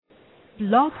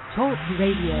Blog Talk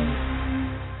Radio.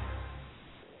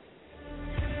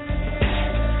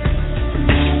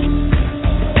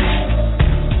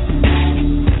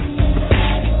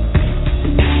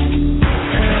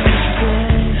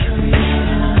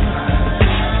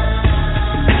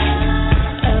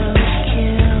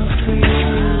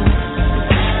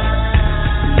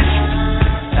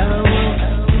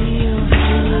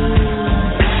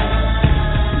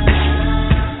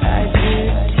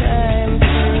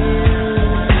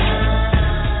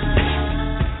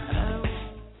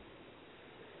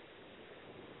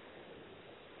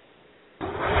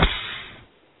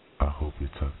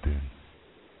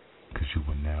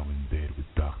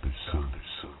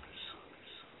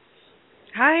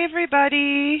 Hi,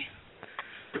 everybody.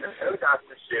 Hello,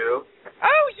 Dr. Sue.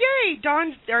 Oh, yay.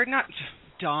 Dawn, or not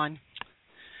Dawn.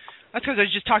 That's because I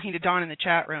was just talking to Dawn in the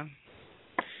chat room.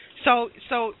 So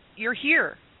you're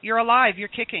here. You're alive. You're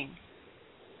kicking.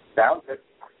 Sounds good.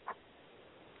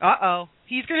 Uh-oh.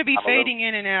 He's going to be fading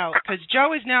in and out because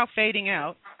Joe is now fading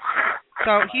out.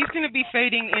 So he's going to be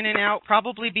fading in and out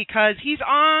probably because he's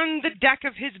on the deck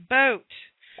of his boat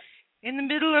in the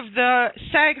middle of the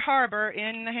Sag Harbor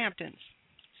in the Hamptons.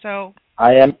 So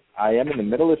I am in the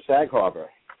middle of Sag Harbor.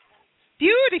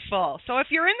 Beautiful. So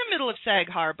if you're in the middle of Sag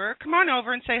Harbor, come on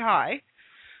over and say hi,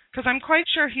 because I'm quite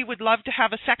sure he would love to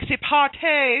have a sexy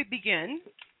party begin.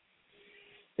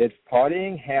 It's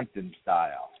partying Hampton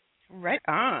style. Right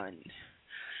on.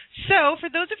 So for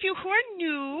those of you who are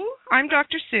new, I'm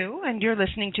Dr. Sue, and you're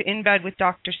listening to In Bed with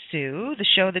Dr. Sue, the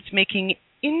show that's making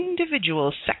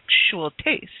individual sexual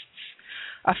tastes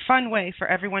a fun way for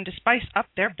everyone to spice up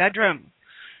their bedroom.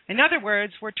 In other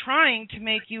words, we're trying to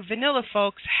make you vanilla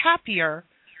folks happier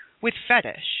with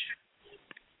fetish.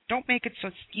 Don't make it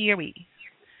so scary.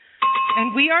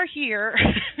 And we are here.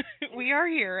 We are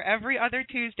here every other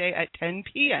Tuesday at 10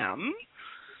 p.m.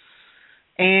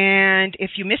 And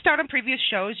if you missed out on previous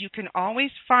shows, you can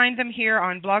always find them here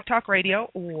on Blog Talk Radio,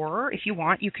 or if you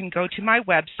want, you can go to my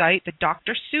website, the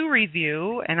Dr. Sue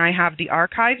Review, and I have the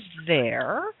archives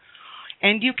there.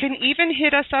 And you can even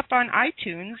hit us up on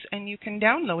iTunes, and you can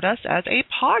download us as a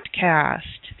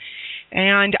podcast.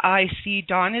 And I see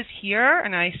Dawn is here,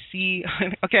 and I see,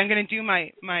 okay, I'm going to do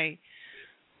my,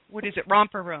 what is it,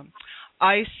 romper room.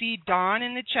 I see Dawn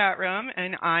in the chat room,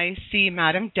 and I see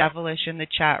Madam Devilish in the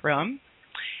chat room.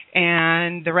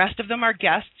 And the rest of them are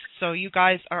guests, so you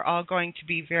guys are all going to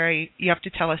be you have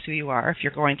to tell us who you are if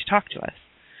you're going to talk to us.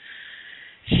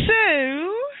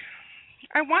 So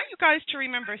I want you guys to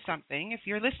remember something. If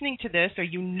you're listening to this or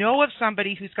you know of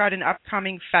somebody who's got an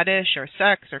upcoming fetish or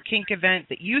sex or kink event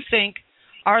that you think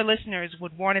our listeners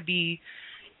would want to be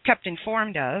kept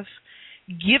informed of,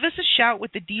 give us a shout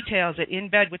with the details at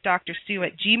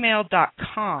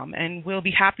inbedwithdrsue@gmail.com, and we'll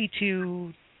be happy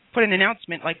to put an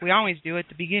announcement like we always do at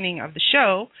the beginning of the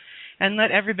show and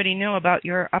let everybody know about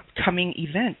your upcoming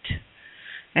event.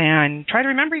 And try to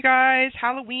remember, you guys,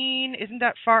 Halloween isn't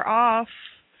that far off.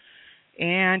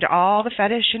 And all the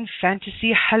fetish and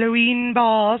fantasy Halloween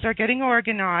balls are getting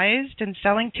organized and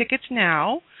selling tickets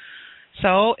now.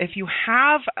 So if you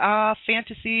have a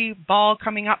fantasy ball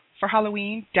coming up for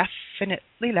Halloween,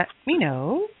 definitely let me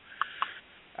know.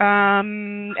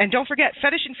 And don't forget,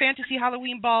 Fetish and Fantasy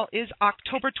Halloween Ball is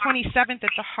October 27th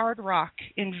at the Hard Rock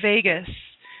in Vegas.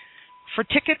 For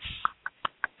tickets,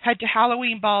 head to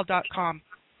halloweenball.com.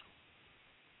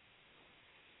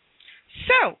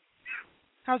 So,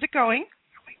 how's it going?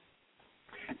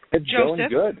 It's Joseph? going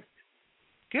good.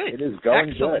 Good. It is going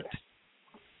Excellent.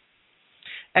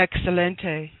 good.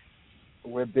 Excelente.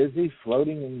 We're busy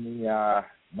floating in the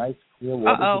nice clear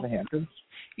waters of the Hamptons.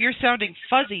 You're sounding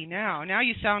fuzzy now. Now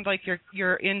you sound like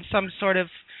you're in some sort of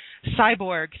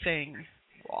cyborg thing.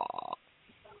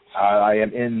 I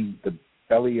am in the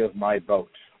belly of my boat.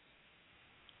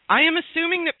 I am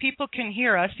assuming that people can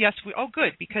hear us. Yes,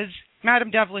 good, because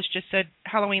Madam Devilish just said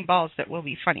Halloween balls that will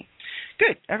be funny.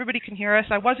 Good, everybody can hear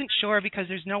us. I wasn't sure because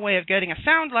there's no way of getting a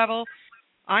sound level.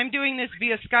 I'm doing this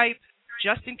via Skype.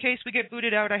 Just in case we get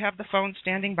booted out, I have the phone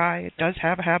standing by. It does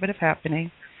have a habit of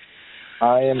happening.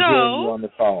 I am hearing you on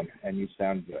the phone, and you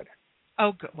sound good.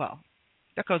 Oh, good. Well,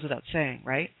 that goes without saying,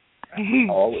 right?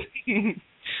 Always.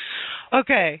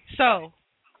 Okay, so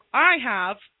I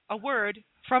have a word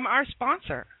from our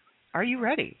sponsor. Are you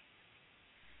ready?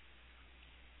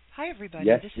 Hi, everybody.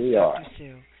 Yes, this we is are. Dr.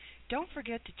 Sue. Don't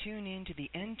forget to tune in to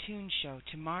the N-Tune Show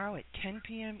tomorrow at 10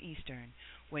 p.m. Eastern,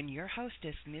 when your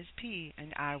hostess, Ms. P,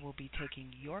 and I will be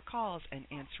taking your calls and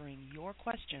answering your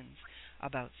questions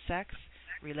about sex,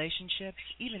 relationships,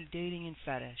 even dating and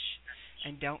fetish.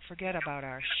 And don't forget about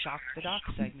our Shock the Doc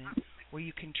segment, where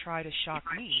you can try to shock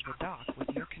me, the doc, with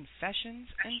your confessions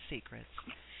and secrets.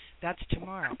 That's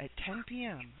tomorrow at 10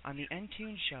 p.m. on the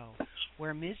N-Tune Show,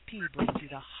 where Ms. P brings you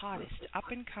the hottest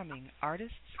up-and-coming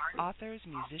artists, authors,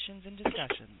 musicians, and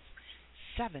discussions,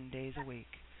 7 days a week.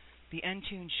 The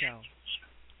N-Tune Show.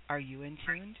 Are you in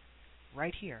tuned?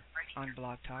 Right here on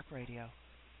Blog Talk Radio.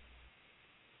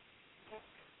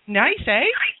 Nice, eh?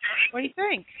 What do you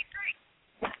think?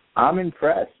 I'm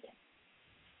impressed.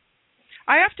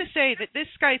 I have to say that this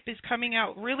Skype is coming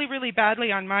out really, really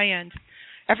badly on my end.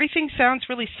 Everything sounds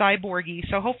really cyborgy,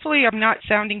 so hopefully I'm not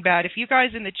sounding bad. If you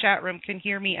guys in the chat room can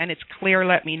hear me and it's clear,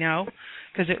 let me know,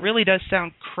 because it really does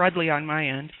sound crudly on my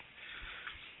end.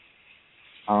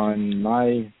 On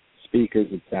my speakers,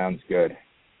 it sounds good.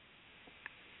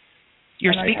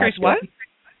 Your speakers what?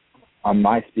 On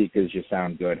my speakers, you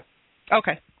sound good.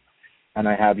 Okay. And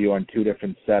I have you on 2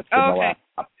 different sets in the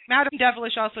laptop. Madam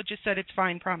Devilish also just said it's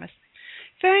fine, promise.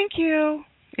 Thank you.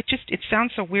 It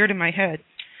sounds so weird in my head.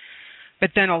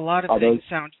 But then a lot of things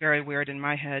sound very weird in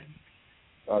my head.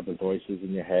 Are the voices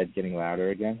in your head getting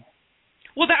louder again?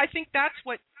 Well, I think that's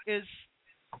what is...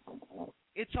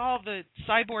 It's all the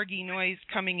cyborgy noise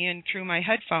coming in through my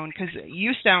headphone, because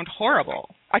you sound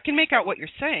horrible. I can make out what you're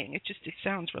saying. It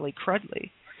sounds really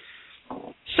crudly.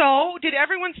 So, did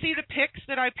everyone see the pics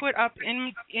that I put up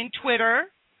in Twitter?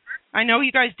 I know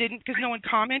you guys didn't because no one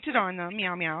commented on them.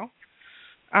 Meow, meow.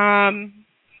 Joe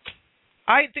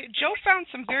found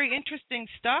some very interesting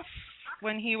stuff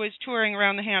when he was touring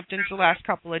around the Hamptons the last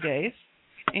couple of days,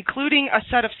 including a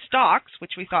set of stocks,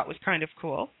 which we thought was kind of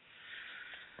cool.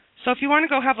 So if you want to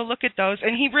go have a look at those,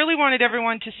 and he really wanted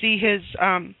everyone to see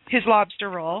his lobster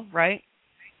roll, right?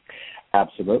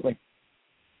 Absolutely.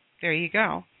 There you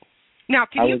go. Now,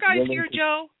 can you guys hear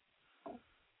Joe?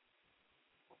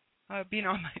 Being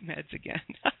on my meds again.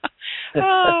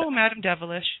 Oh, Madam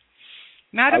Devilish.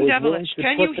 Madam Devilish,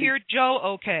 can you hear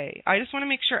Joe okay? I just want to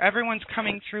make sure everyone's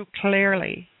coming through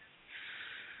clearly.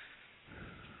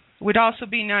 It would also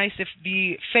be nice if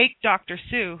the fake Dr.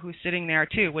 Sue, who's sitting there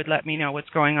too, would let me know what's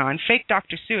going on. Fake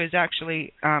Dr. Sue is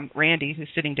actually Randy, who's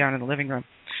sitting down in the living room.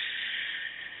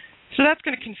 So that's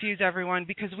going to confuse everyone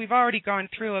because we've already gone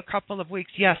through a couple of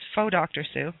weeks. Yes, faux Dr.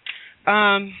 Sue.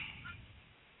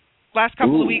 Last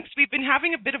couple of weeks, we've been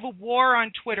having a bit of a war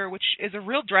on Twitter, which is a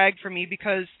real drag for me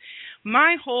because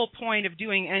my whole point of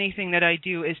doing anything that I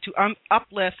do is to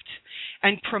uplift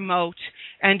and promote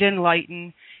and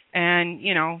enlighten and,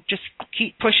 just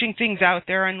keep pushing things out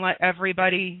there and let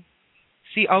everybody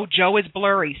see, oh, Joe is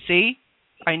blurry. See?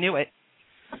 I knew it.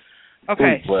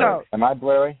 Okay, so. Am I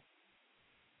blurry?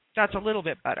 That's a little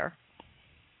bit better.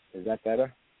 Is that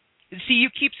better? See, you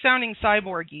keep sounding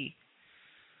cyborgy.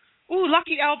 Ooh,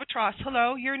 Lucky Albatross,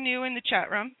 hello. You're new in the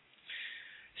chat room.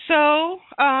 So,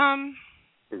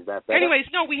 is that better? Anyways,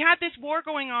 no, we had this war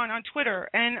going on Twitter,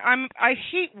 and I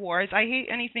hate wars. I hate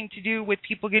anything to do with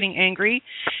people getting angry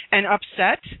and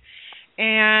upset.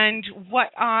 And what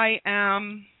I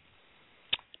am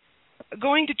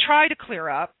going to try to clear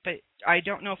up, but I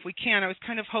don't know if we can. I was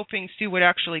kind of hoping Sue would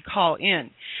actually call in.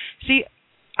 See,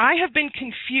 I have been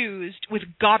confused with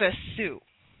Goddess Sue.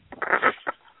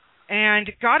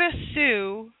 And Goddess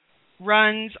Sue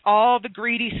runs all the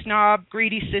Greedy Snob,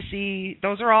 Greedy Sissy.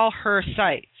 Those are all her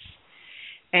sites.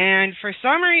 And for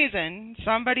some reason,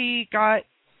 somebody got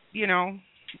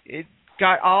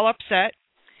all upset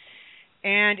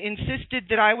and insisted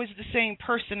that I was the same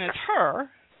person as her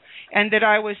and that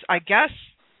I was, I guess,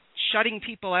 shutting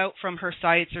people out from her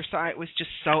sites or so. It was just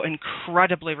so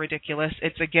incredibly ridiculous.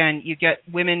 It's, again, you get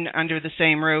women under the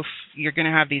same roof, you're going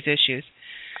to have these issues.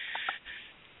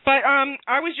 But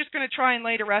I was just going to try and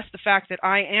lay to rest the fact that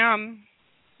I am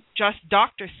just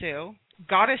Dr. Sue.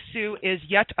 Goddess Sue is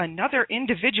yet another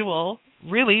individual,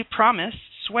 really, promise,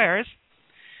 swears.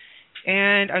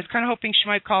 And I was kind of hoping she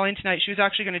might call in tonight. She was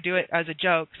actually going to do it as a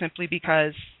joke simply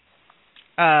because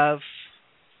of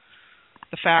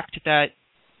the fact that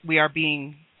we are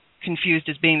being confused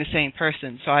as being the same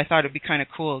person. So I thought it would be kind of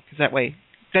cool because that way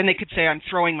then they could say I'm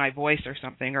throwing my voice or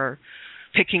something or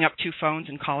picking up 2 phones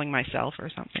and calling myself or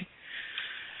something.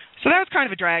 So that was kind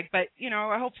of a drag, but,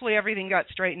 hopefully everything got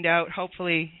straightened out.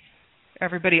 Hopefully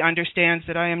everybody understands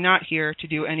that I am not here to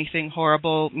do anything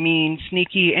horrible, mean,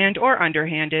 sneaky, and or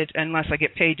underhanded unless I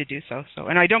get paid to do so.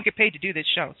 And I don't get paid to do this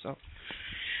show, so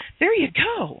there you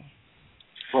go.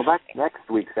 Well, that's next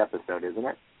week's episode, isn't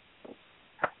it?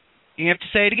 You have to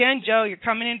say it again, Joe. You're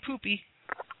coming in poopy.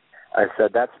 I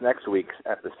said that's next week's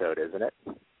episode, isn't it?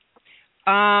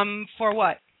 For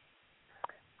what?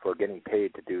 For getting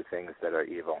paid to do things that are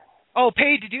evil. Oh,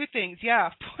 paid to do things, yeah.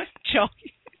 Joe,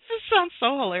 this sounds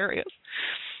so hilarious.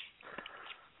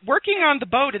 working on the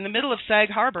boat in the middle of Sag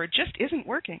Harbor just isn't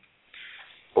working.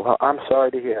 Well, I'm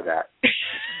sorry to hear that.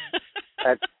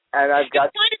 and I've got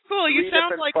it's kind of cool. You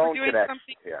sound like we're doing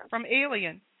something from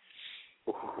Alien.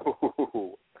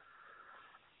 Ooh.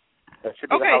 That should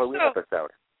be the Halloween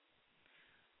episode.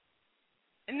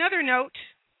 Another note.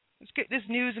 Let's get this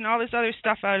news and all this other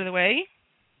stuff out of the way.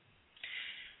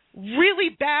 Really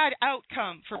bad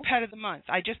outcome for Pet of the Month.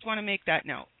 I just want to make that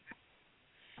note.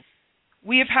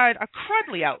 We have had a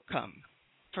crudly outcome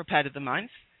for Pet of the Month.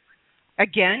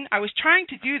 Again, I was trying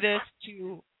to do this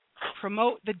to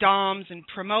promote the DOMs and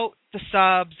promote the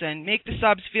subs and make the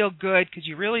subs feel good, because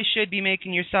you really should be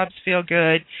making your subs feel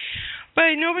good.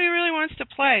 But nobody really wants to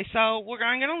play, so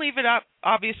I'm going to leave it up,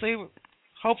 obviously.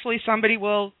 Hopefully somebody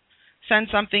will send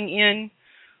something in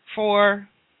for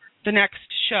the next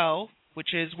show,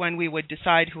 which is when we would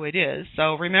decide who it is.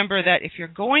 So remember that if you're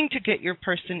going to get your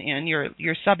person in,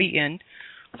 your subby in,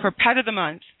 for Pet of the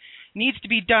Month, needs to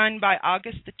be done by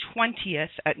August the 20th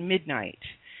at midnight.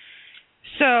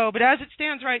 So, but as it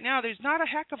stands right now, there's not a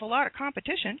heck of a lot of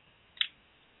competition.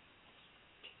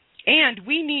 And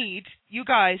we need you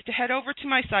guys to head over to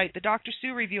my site, the Dr.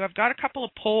 Sue Review. I've got a couple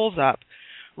of polls up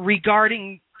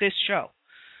regarding this show.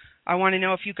 I want to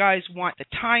know if you guys want the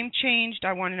time changed.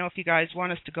 I want to know if you guys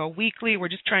want us to go weekly. We're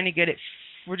just trying to get it.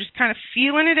 We're just kind of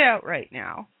feeling it out right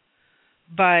now.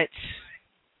 But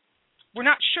we're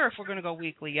not sure if we're going to go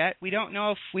weekly yet. We don't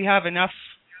know if we have enough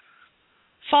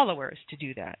followers to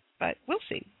do that. But we'll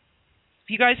see. If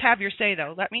you guys have your say,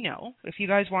 though, let me know. If you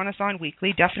guys want us on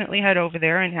weekly, definitely head over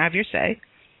there and have your say.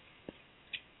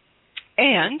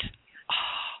 And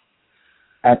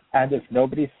if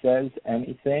nobody says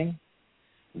anything,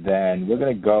 then we're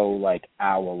going to go like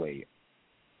hourly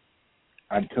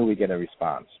until we get a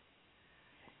response.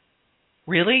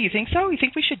 Really? You think so? You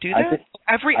think we should do that?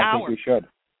 Every hour? I think we should.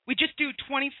 We just do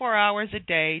 24 hours a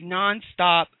day,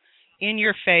 nonstop,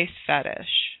 in-your-face fetish.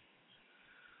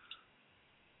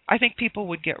 I think people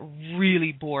would get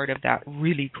really bored of that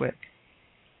really quick.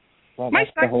 Well, that's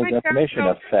the whole definition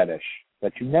of fetish,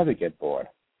 that you never get bored.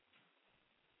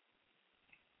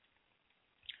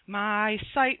 My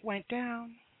site went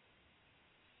down.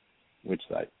 Which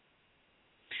site?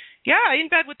 Yeah, In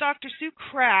Bed with Dr. Sue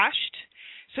crashed.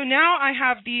 So now I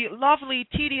have the lovely,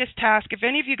 tedious task. If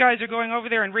any of you guys are going over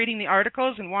there and reading the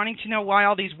articles and wanting to know why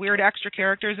all these weird extra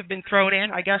characters have been thrown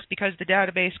in, I guess because the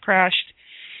database crashed,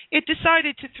 it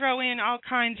decided to throw in all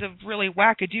kinds of really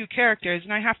wackadoo characters,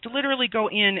 and I have to literally go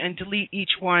in and delete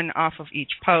each one off of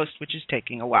each post, which is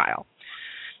taking a while.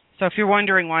 So if you're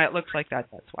wondering why it looks like that,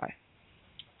 that's why.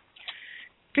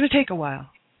 It's going to take a while.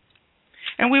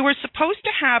 And we were supposed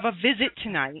to have a visit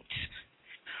tonight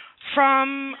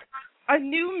from a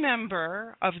new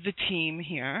member of the team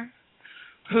here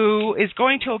who is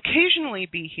going to occasionally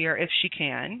be here if she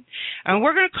can, and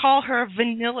we're going to call her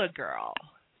Vanilla Girl.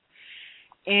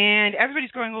 And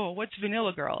everybody's going, oh, what's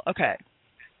Vanilla Girl? Okay,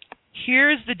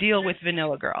 here's the deal with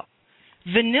Vanilla Girl.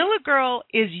 Vanilla Girl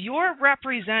is your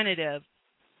representative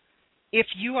if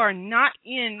you are not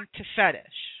into fetish.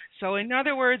 So in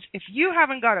other words, if you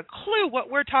haven't got a clue what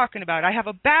we're talking about, I have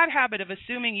a bad habit of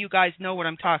assuming you guys know what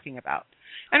I'm talking about.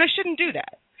 And I shouldn't do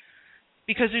that,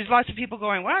 because there's lots of people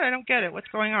going, what? I don't get it. What's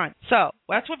going on? So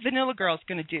that's what Vanilla Girl's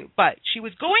going to do. But she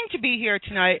was going to be here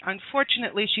tonight.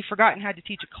 Unfortunately, she forgot and had to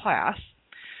teach a class.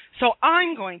 So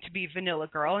I'm going to be Vanilla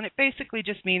Girl, and it basically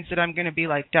just means that I'm going to be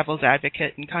like devil's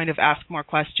advocate and kind of ask more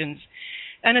questions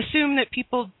and assume that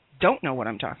people don't know what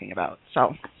I'm talking about. So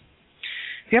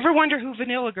if you ever wonder who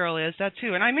Vanilla Girl is, that's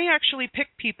who. And I may actually pick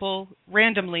people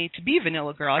randomly to be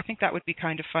Vanilla Girl. I think that would be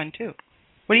kind of fun, too.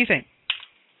 What do you think?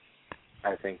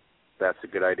 I think that's a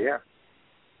good idea.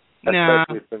 No.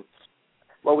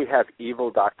 Well, we have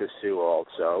Evil Dr. Sue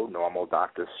also, Normal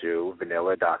Dr. Sue,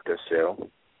 Vanilla Dr. Sue.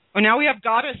 Oh, now we have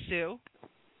Goddess Sue.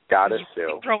 Goddess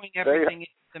Sue. Throwing everything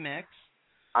into the mix.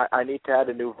 I need to add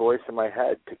a new voice in my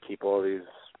head to keep all these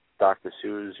Dr.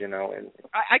 Sues, you know.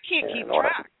 I can't keep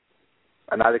track.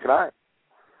 And neither can I.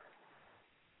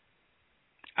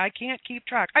 I can't keep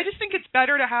track. I just think it's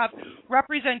better to have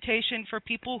representation for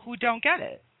people who don't get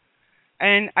it.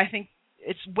 And I think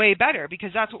it's way better,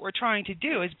 because that's what we're trying to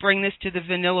do, is bring this to the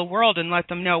vanilla world and let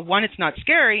them know, one, it's not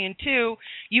scary, and two,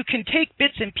 you can take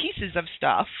bits and pieces of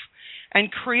stuff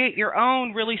and create your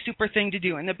own really super thing to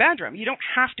do in the bedroom. You don't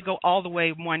have to go all the way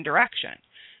in one direction.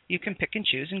 You can pick and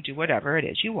choose and do whatever it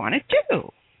is you want to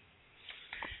do.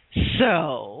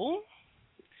 So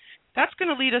that's going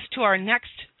to lead us to our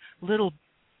next little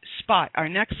spot, our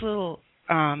next little,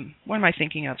 what am I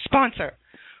thinking of? Sponsor,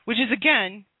 which is,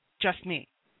 again, just me.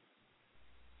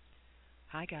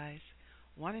 Hi, guys.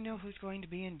 Want to know who's going to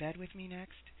be in bed with me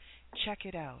next? Check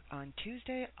it out. On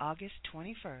Tuesday, August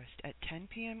 21st at 10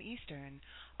 p.m. Eastern,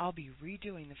 I'll be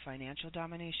redoing the Financial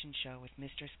Domination Show with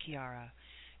Mistress Kiara.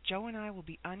 Joe and I will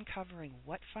be uncovering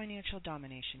what financial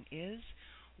domination is,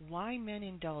 why men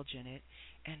indulge in it,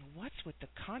 and what's with the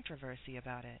controversy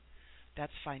about it.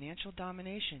 That's Financial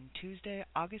Domination, Tuesday,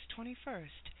 August 21st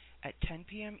at 10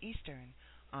 p.m. Eastern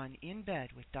on In Bed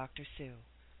with Dr. Sue.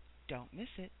 Don't miss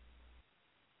it.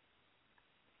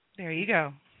 There you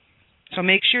go. So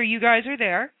make sure you guys are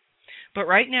there. But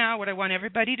right now, what I want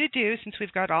everybody to do, since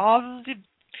we've got all the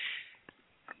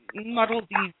muddled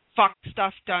fuck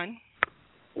stuff done,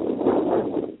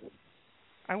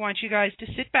 I want you guys to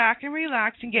sit back and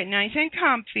relax and get nice and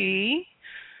comfy.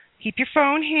 Keep your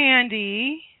phone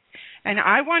handy. And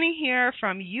I want to hear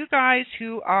from you guys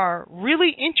who are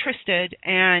really interested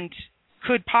and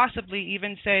could possibly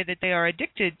even say that they are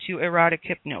addicted to erotic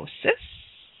hypnosis.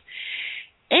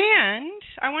 And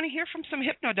I want to hear from some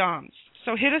Hypno-Dommes.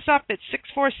 So hit us up at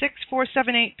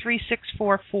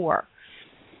 646-478-3644.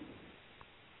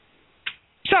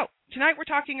 So tonight we're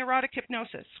talking erotic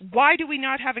hypnosis. Why do we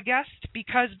not have a guest?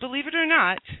 Because, believe it or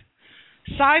not,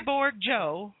 Cyborg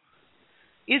Joe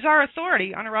is our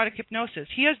authority on erotic hypnosis.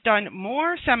 He has done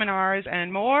more seminars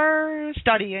and more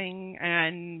studying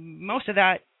and most of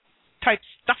that type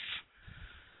stuff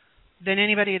than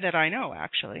anybody that I know,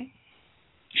 actually,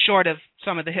 short of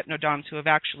some of the Hypno-Dommes who have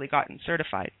actually gotten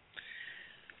certified.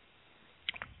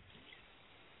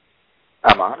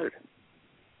 I'm honored.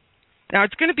 Now,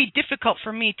 it's going to be difficult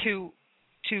for me to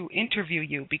interview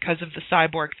you because of the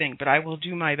cyborg thing, but I will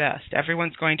do my best.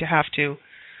 Everyone's going to have to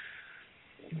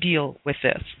deal with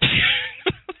this.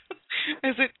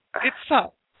 It's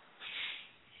tough.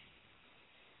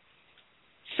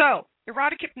 So,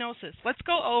 erotic hypnosis. Let's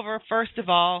go over, first of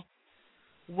all,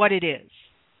 what it is.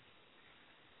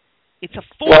 It's a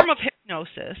form of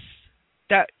hypnosis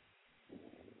that's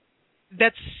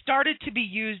started to be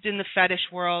used in the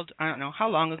fetish world. I don't know. How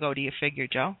long ago do you figure,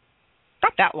 Joe?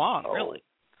 Not that long, really.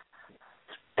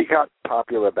 It got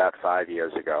popular about 5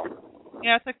 years ago.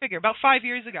 Yes, I figure. About 5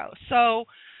 years ago. So,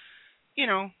 you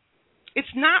know, it's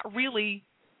not really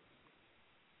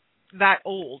that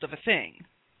old of a thing.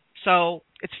 So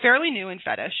it's fairly new in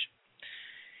fetish.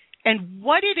 And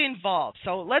what it involves,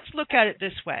 so let's look at it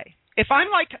this way. If I'm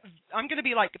going to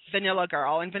be like Vanilla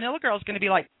Girl, and Vanilla Girl is going to be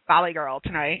like Valley Girl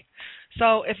tonight.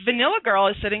 So if Vanilla Girl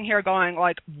is sitting here going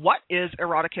like, what is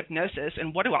erotic hypnosis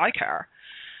and what do I care?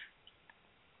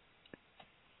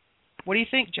 What do you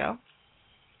think, Joe?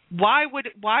 Why would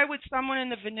someone in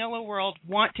the vanilla world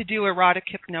want to do erotic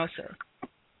hypnosis?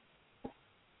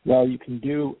 Well, you can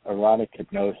do erotic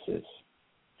hypnosis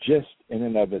just in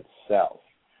and of itself.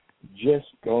 Just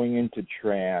going into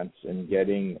trance and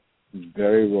getting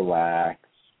very relaxed,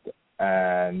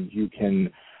 and you can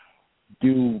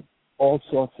do all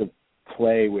sorts of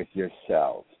play with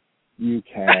yourself. You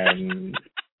can...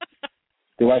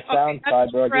 Do I sound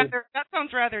cyborgy? That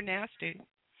sounds rather nasty.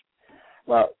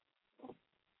 Well,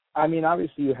 I mean,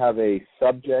 obviously you have a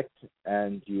subject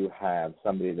and you have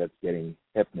somebody that's getting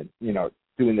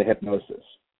doing the hypnosis.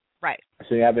 Right.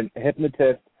 So you have a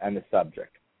hypnotist and a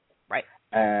subject. Right.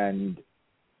 And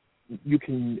you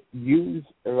can use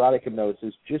erotic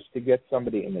hypnosis just to get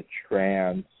somebody in a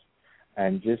trance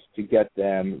and just to get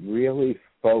them really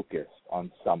focused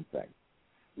on something,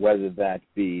 whether that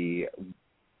be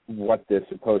what they're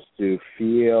supposed to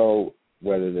feel,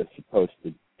 whether they're supposed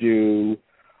to do,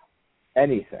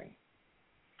 anything.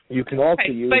 You can also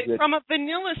use it... But from a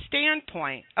vanilla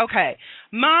standpoint, okay,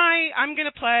 I'm going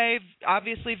to play,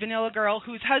 obviously, Vanilla Girl,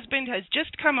 whose husband has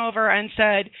just come over and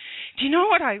said, do you know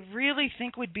what I really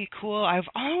think would be cool? I've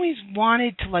always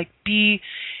wanted to, be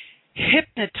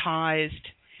hypnotized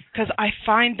because I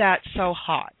find that so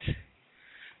hot.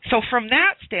 So from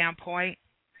that standpoint,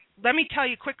 let me tell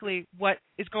you quickly what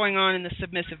is going on in the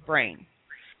submissive brain.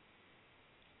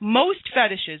 Most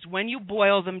fetishes, when you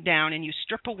boil them down and you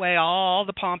strip away all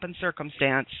the pomp and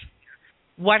circumstance,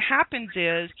 what happens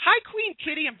is, hi, Queen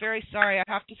Kitty. I'm very sorry. I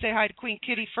have to say hi to Queen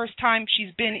Kitty. First time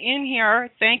she's been in here.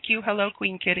 Thank you. Hello,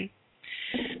 Queen Kitty.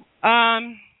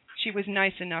 She was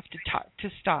nice enough to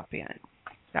stop in.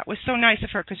 That was so nice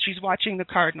of her because she's watching the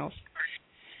Cardinals.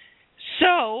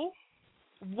 So,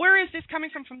 where is this coming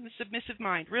from the submissive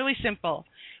mind? Really simple.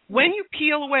 When you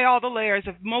peel away all the layers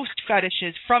of most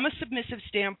fetishes from a submissive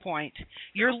standpoint,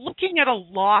 you're looking at a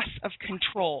loss of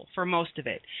control for most of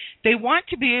it. They want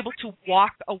to be able to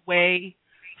walk away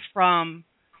from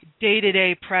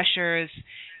day-to-day pressures,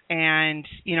 and,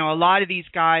 a lot of these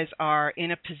guys are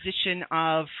in a position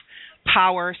of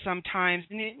power sometimes,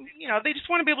 and, they just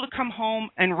want to be able to come home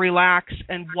and relax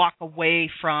and walk away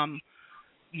from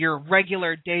your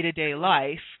regular day-to-day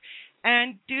life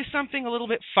and do something a little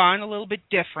bit fun, a little bit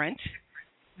different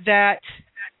that,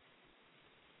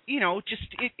 just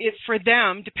it for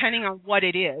them, depending on what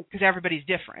it is, because everybody's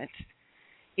different,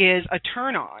 is a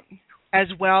turn on as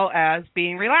well as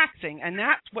being relaxing. And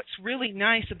that's what's really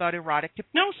nice about erotic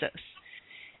hypnosis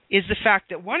is the fact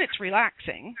that, one, it's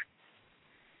relaxing,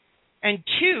 and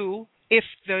two, if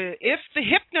the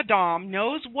Hypno-Domme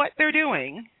knows what they're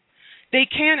doing, they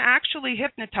can actually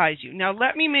hypnotize you. Now,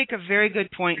 let me make a very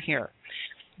good point here.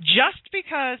 Just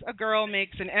because a girl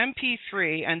makes an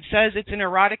MP3 and says it's an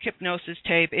erotic hypnosis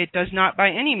tape, it does not by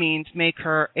any means make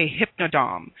her a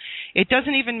Hypno-Domme. It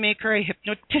doesn't even make her a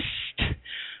hypnotist,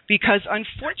 because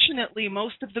unfortunately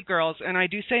most of the girls, and I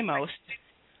do say most,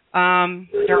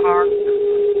 there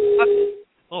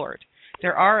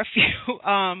are a few,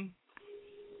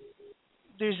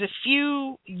 there's a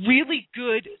few really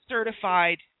good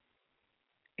certified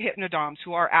Hypno-Dommes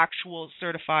who are actual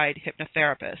certified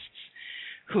hypnotherapists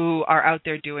who are out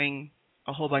there doing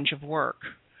a whole bunch of work.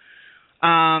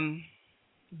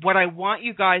 What I want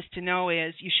you guys to know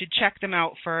is you should check them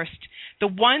out first. The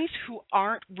ones who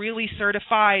aren't really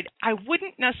certified, I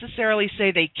wouldn't necessarily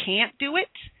say they can't do it.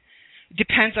 It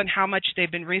depends on how much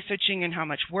they've been researching and how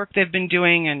much work they've been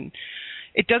doing, and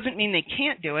it doesn't mean they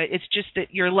can't do it. It's just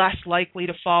that you're less likely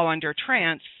to fall under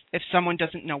trance if someone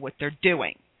doesn't know what they're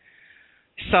doing.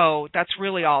 So that's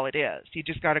really all it is. You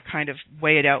just got to kind of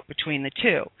weigh it out between the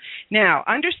two. Now,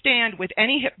 understand with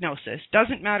any hypnosis,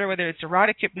 doesn't matter whether it's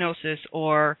erotic hypnosis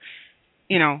or,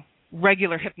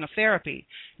 regular hypnotherapy,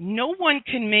 no one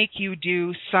can make you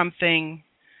do something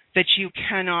that you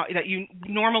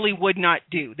normally would not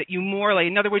do, that you morally,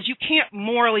 in other words, you can't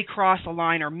morally cross a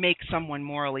line or make someone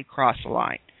morally cross a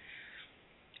line.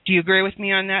 Do you agree with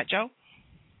me on that, Joe?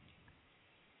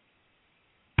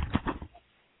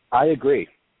 I agree.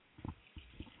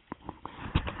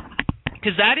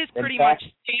 Because that is pretty much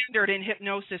standard in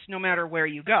hypnosis no matter where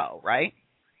you go, right?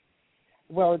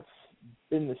 Well, it's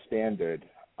been the standard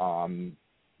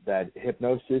that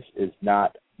hypnosis is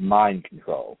not mind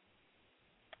control.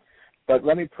 But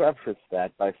let me preface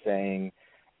that by saying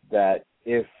that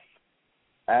if,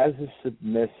 as a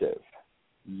submissive,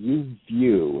 you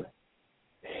view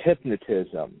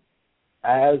hypnotism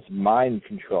as mind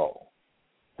control,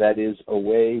 that is a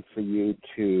way for you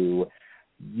to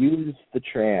use the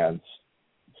trance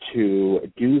to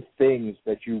do things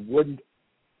that you wouldn't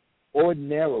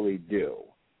ordinarily do,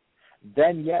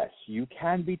 then yes, you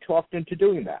can be talked into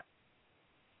doing that.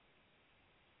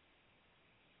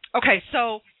 Okay,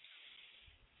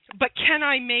 but can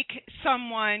I make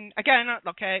someone, again,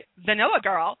 vanilla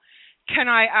girl, can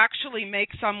I actually make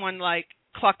someone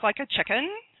cluck like a chicken?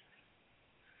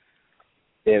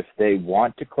 If they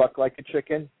want to cluck like a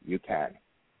chicken, you can.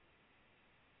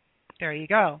 There you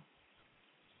go.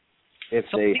 If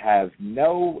they have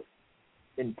no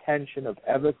intention of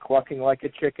ever clucking like a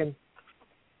chicken,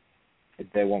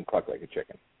 they won't cluck like a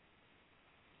chicken.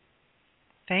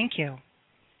 Thank you.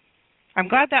 I'm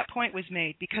glad that point was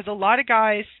made, because a lot of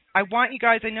guys, I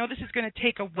know this is going to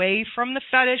take away from the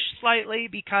fetish slightly,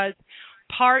 because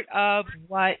part of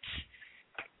what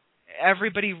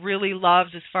everybody really loves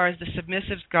as far as the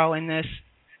submissives go in this,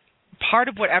 part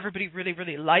of what everybody really,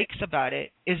 really likes about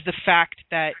it is the fact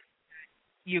that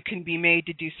you can be made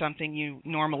to do something you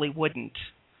normally wouldn't.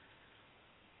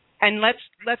 And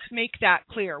let's make that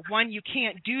clear. One, you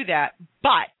can't do that,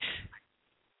 but,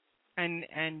 and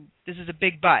this is a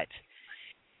big but,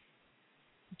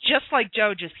 just like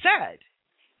Joe just said,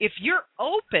 if you're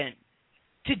open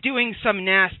to doing some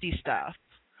nasty stuff,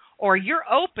 or you're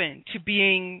open to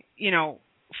being,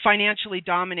 financially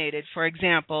dominated, for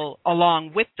example,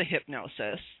 along with the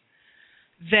hypnosis,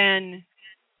 then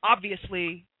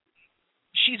obviously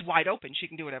she's wide open. She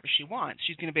can do whatever she wants.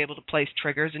 She's going to be able to place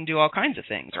triggers and do all kinds of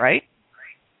things, right?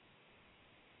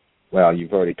 Well,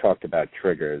 you've already talked about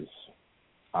triggers,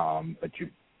 but you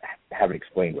haven't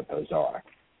explained what those are.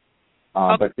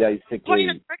 But basically, what is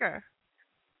a trigger?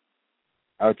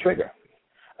 A trigger.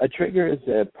 A trigger is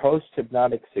a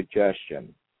post-hypnotic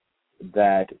suggestion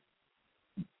that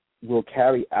will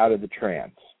carry out of the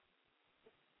trance.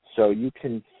 So you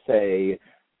can say,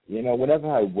 whenever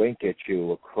I wink at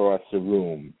you across the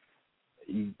room,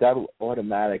 that'll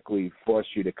automatically force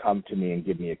you to come to me and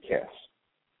give me a kiss.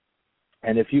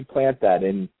 And if you plant that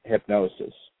in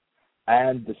hypnosis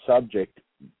and the subject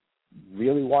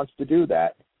really wants to do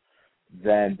that,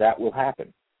 then that will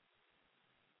happen.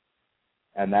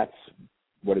 And that's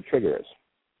what a trigger is.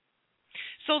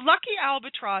 So Lucky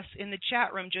Albatross in the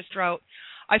chat room just wrote,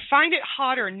 I find it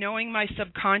hotter knowing my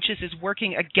subconscious is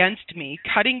working against me,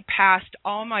 cutting past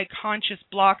all my conscious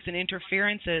blocks and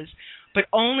interferences, but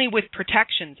only with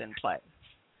protections in place.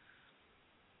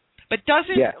 But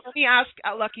doesn't, let me ask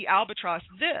Lucky Albatross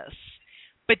this,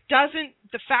 but doesn't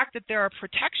the fact that there are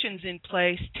protections in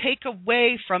place take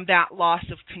away from that loss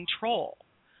of control?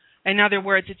 In other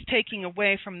words, it's taking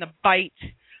away from the bite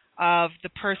of the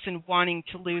person wanting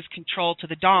to lose control to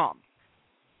the Dom.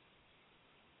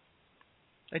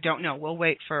 I don't know. We will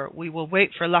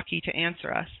wait for Lucky to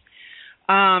answer us,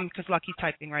 because Lucky's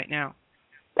typing right now.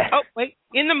 Oh, wait.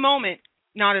 In the moment,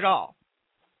 not at all.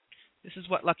 This is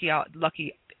what Lucky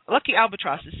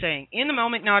Albatross is saying. In the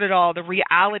moment, not at all. The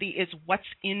reality is what's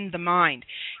in the mind.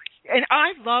 And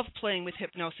I love playing with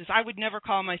hypnosis. I would never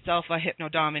call myself a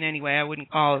Hypno-Domme in any way. I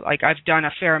wouldn't call, I've done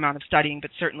a fair amount of studying,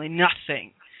 but certainly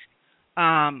nothing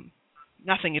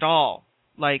at all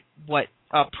like what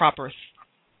a proper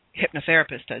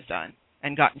hypnotherapist has done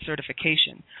and gotten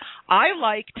certification. I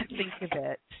like to think of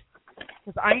it,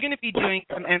 because I'm going to be doing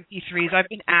some MP3s. I've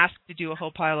been asked to do a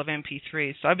whole pile of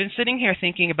MP3s. So I've been sitting here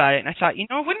thinking about it, and I thought,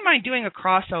 I wouldn't mind doing a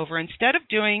crossover instead of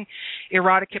doing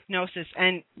erotic hypnosis.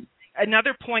 And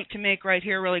another point to make right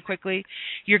here really quickly,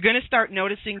 you're going to start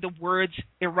noticing the words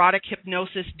erotic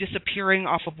hypnosis disappearing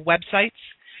off of websites.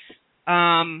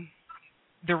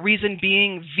 The reason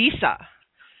being Visa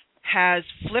has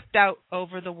flipped out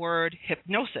over the word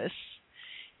hypnosis,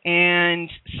 and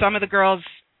some of the girls,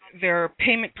 their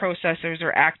payment processors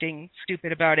are acting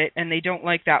stupid about it, and they don't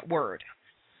like that word.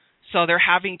 So they're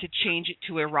having to change it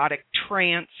to erotic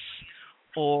trance,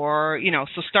 or,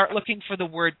 so start looking for the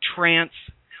word trance.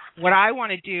 What I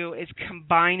want to do is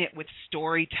combine it with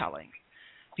storytelling,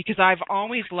 because I've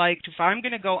always liked, if I'm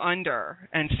going to go under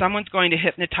and someone's going to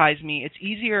hypnotize me, it's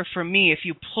easier for me if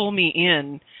you pull me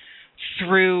in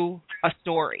through a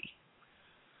story.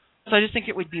 So I just think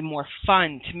it would be more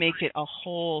fun to make it a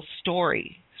whole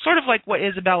story, sort of like what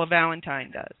Isabella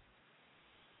Valentine does.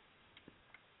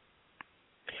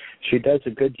 She does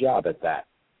a good job at that.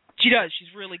 She does.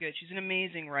 She's really good. She's an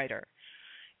amazing writer.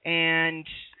 And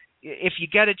if you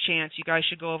get a chance, you guys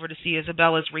should go over to see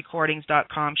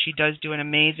isabellasrecordings.com. She does do an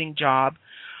amazing job.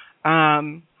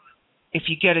 If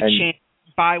you get a chance,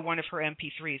 buy one of her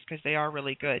MP3s, because they are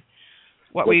really good.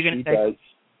 What were you going to say?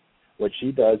 What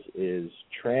she does is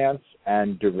trance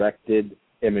and directed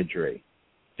imagery.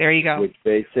 There you go. Which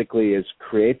basically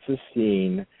creates a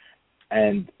scene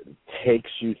and takes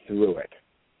you through it.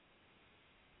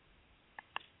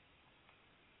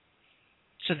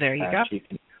 So there you go.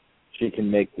 She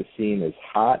can make the scene as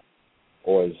hot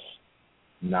or as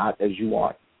not as you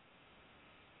want.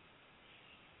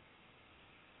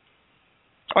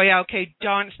 Oh, yeah, okay.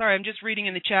 Don, sorry, I'm just reading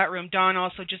in the chat room. Don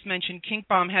also just mentioned Kink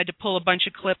Bomb had to pull a bunch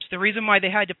of clips. The reason why they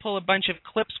had to pull a bunch of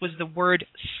clips was the word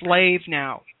slave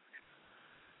now.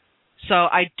 So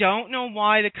I don't know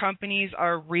why the companies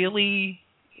are really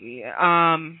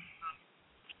coming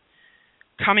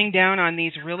down on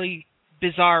these really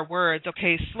bizarre words.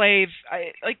 Okay, slave,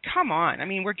 come on. I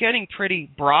mean, we're getting pretty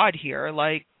broad here,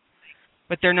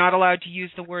 but they're not allowed to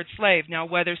use the word slave. Now,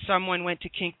 whether someone went to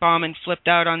Kink Bomb and flipped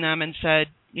out on them and said,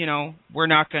 we're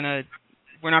not going to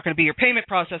be your payment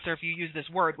processor if you use this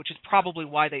word, which is probably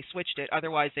why they switched it.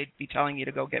 Otherwise, they'd be telling you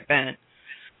to go get bent.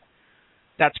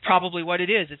 That's probably what it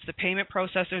is. It's the payment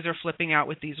processors are flipping out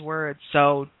with these words,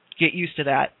 so get used to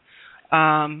that.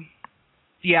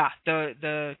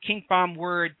 The Kink Bomb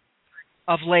word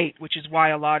of late, which is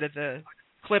why a lot of the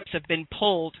clips have been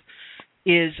pulled,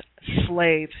 is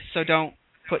slave. So don't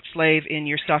put slave in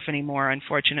your stuff anymore.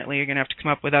 Unfortunately, you're going to have to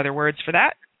come up with other words for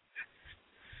that.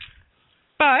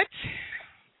 But,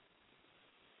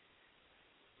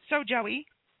 so Joey,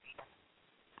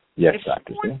 yes, if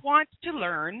someone wants to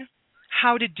learn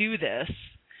how to do this,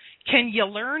 can you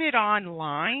learn it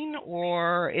online,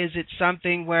 or is it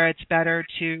something where it's better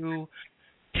to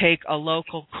take a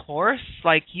local course?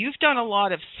 Like, you've done a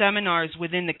lot of seminars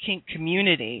within the kink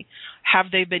community. Have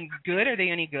they been good? Are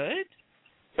they any good?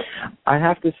 I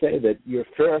have to say that your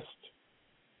first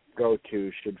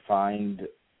go-to should find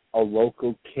a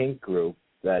local kink group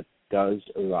that does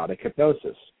erotic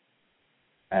hypnosis.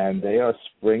 And they are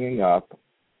springing up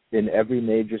in every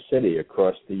major city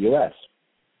across the U.S.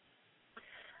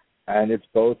 And it's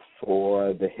both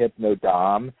for the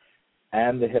Hypno-Domme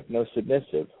and the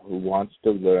hypno-submissive who wants to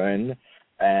learn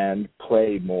and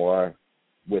play more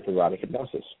with erotic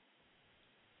hypnosis.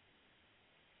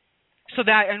 So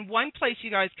that, and one place you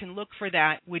guys can look for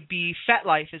that would be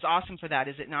FetLife is awesome for that,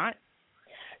 is it not?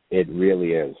 It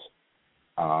really is.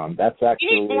 That's actually...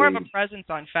 You need more of a presence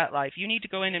on FetLife. You need to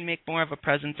go in and make more of a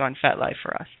presence on FetLife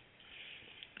for us.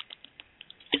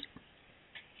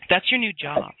 That's your new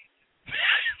job.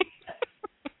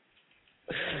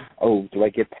 Oh, do I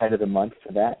get pet of the month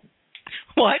for that?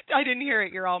 What? I didn't hear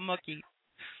it. You're all mucky.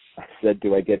 I said,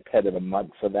 do I get pet of the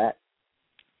month for that?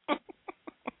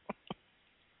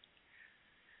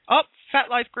 Oh,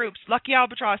 FetLife groups. Lucky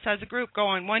Albatross has a group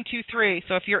going, 1, 2, 3.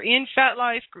 So if you're in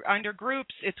FetLife under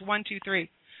groups, it's 1, 2, 3.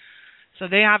 So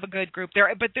they have a good group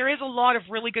there. But there is a lot of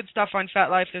really good stuff on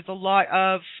FetLife. There's a lot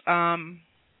of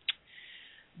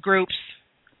groups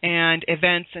and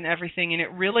events and everything, and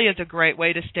it really is a great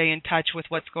way to stay in touch with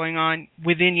what's going on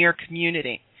within your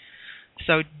community.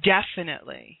 So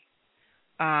definitely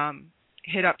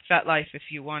hit up FetLife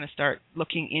if you want to start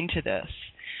looking into this.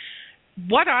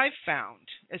 What I've found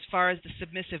as far as the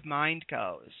submissive mind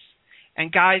goes,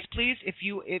 and guys, please,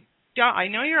 I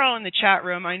know you're all in the chat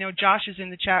room. I know Josh is in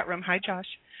the chat room. Hi, Josh.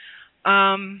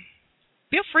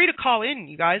 Feel free to call in,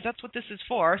 you guys. That's what this is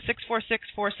for.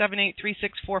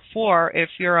 646-478-3644. If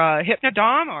you're a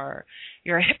Hypno-Domme or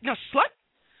you're a Hypno-Slut,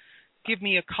 give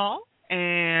me a call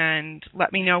and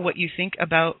let me know what you think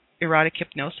about erotic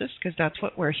hypnosis, because that's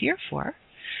what we're here for.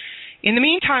 In the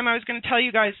meantime, I was going to tell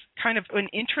you guys kind of an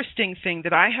interesting thing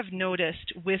that I have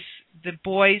noticed with the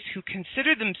boys who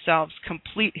consider themselves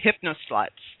complete hypno-sluts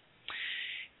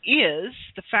is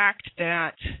the fact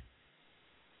that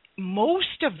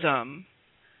most of them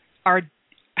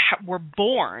were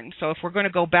born. So if we're going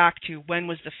to go back to when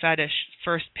was the fetish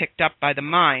first picked up by the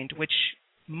mind, which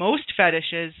most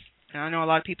fetishes, and I know a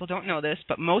lot of people don't know this,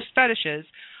 but most fetishes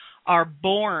are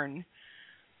born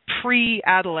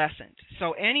pre-adolescent.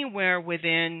 So anywhere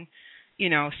within,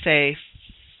 say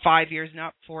 5 years and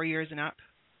up, 4 years and up.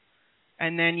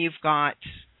 And then you've got,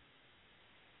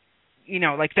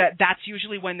 like that's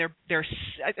usually when they're the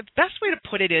best way to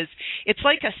put it is it's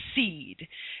like a seed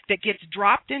that gets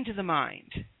dropped into the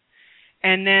mind.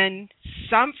 And then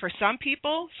for some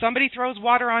people, somebody throws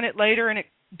water on it later and it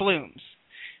blooms.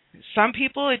 Some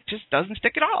people, it just doesn't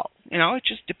stick at all. It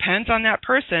just depends on that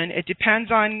person. It depends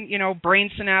on, brain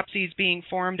synapses being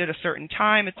formed at a certain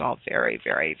time. It's all very,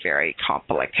 very, very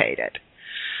complicated.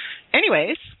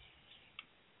 Anyways,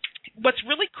 what's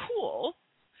really cool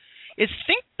is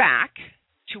think back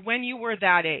to when you were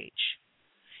that age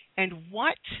and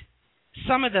what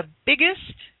some of the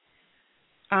biggest,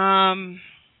 and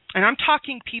I'm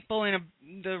talking people in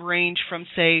the range from,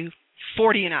 say,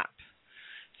 40 and up.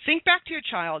 Think back to your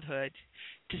childhood,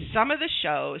 to some of the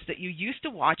shows that you used to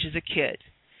watch as a kid.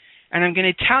 And I'm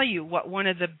going to tell you what one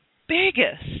of the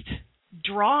biggest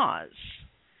draws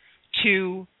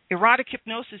to erotic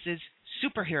hypnosis is: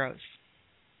 superheroes.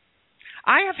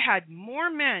 I have had more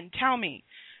men tell me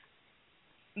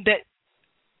that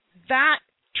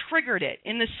triggered it,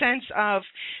 in the sense of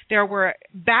there were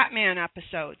Batman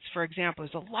episodes, for example.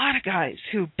 There's a lot of guys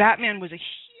who Batman was a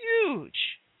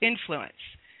huge influence,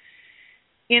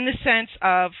 in the sense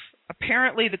of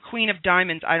apparently the Queen of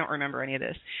Diamonds. I don't remember any of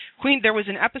this. There was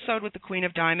an episode with the Queen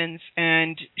of Diamonds,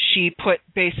 and she put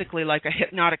basically like a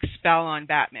hypnotic spell on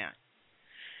Batman.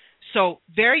 So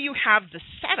there you have the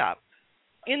setup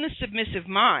in the submissive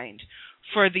mind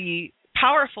for the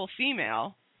powerful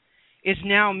female is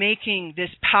now making this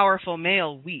powerful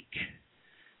male weak.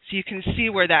 So you can see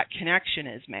where that connection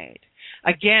is made.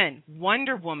 Again,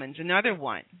 Wonder Woman's another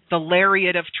one. The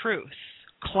Lariat of Truth.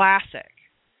 Classic.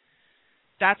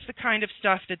 That's the kind of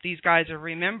stuff that these guys are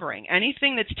remembering.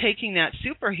 Anything that's taking that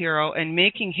superhero and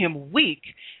making him weak,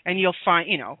 and you'll find,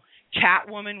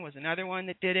 Catwoman was another one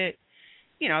that did it.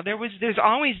 There's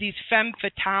always these femme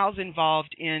fatales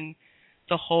involved in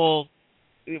the whole,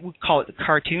 we call it the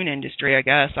cartoon industry, I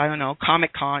guess. I don't know,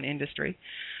 Comic-Con industry,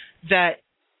 that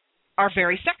are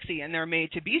very sexy, and they're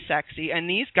made to be sexy. And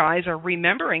these guys are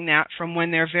remembering that from when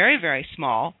they're very, very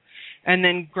small. And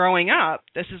then growing up,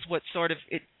 this is what sort of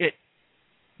it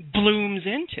blooms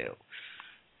into,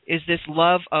 is this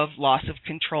love of loss of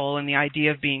control and the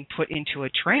idea of being put into a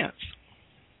trance.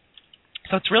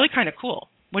 So it's really kind of cool.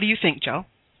 What do you think, Joe?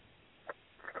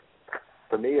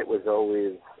 For me, it was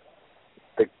always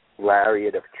the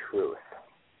Lariat of Truth.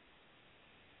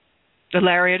 The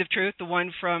Lariat of Truth, the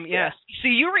one from, yes. So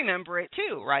you remember it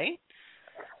too, right?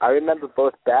 I remember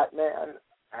both Batman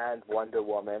and Wonder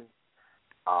Woman.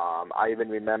 I even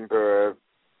remember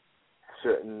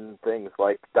certain things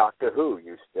like Doctor Who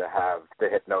used to have the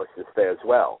hypnosis there as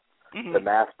well. Mm-hmm. The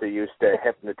Master used to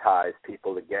hypnotize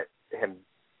people to get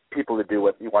people to do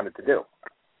what he wanted to do.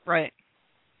 Right.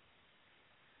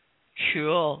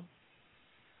 Cool.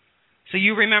 So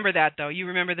you remember that, though. You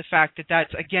remember the fact that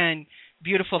that's, again,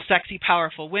 beautiful, sexy,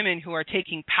 powerful women who are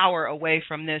taking power away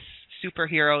from this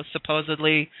superhero,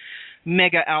 supposedly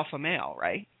mega alpha male,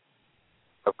 right?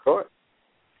 Of course.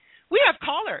 We have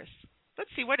callers. Let's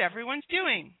see what everyone's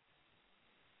doing.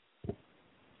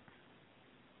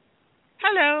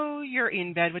 Hello, you're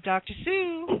in bed with Dr.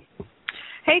 Sue.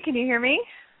 Hey, can you hear me?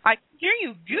 I can hear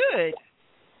you good.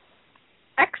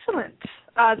 Excellent.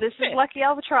 This is Lucky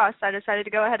Albatross. I decided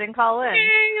to go ahead and call in.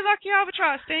 Hey, Lucky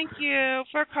Albatross. Thank you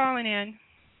for calling in.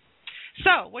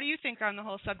 So, what do you think on the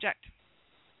whole subject?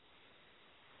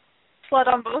 Slut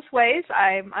on both ways.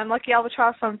 I'm Lucky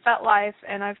Albatross on FetLife,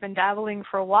 and I've been dabbling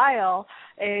for a while.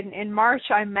 In March,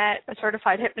 I met a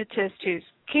certified hypnotist who's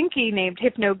kinky named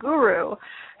Hypno-Guru,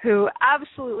 who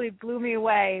absolutely blew me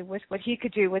away with what he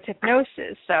could do with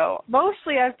hypnosis. So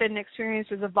mostly I've been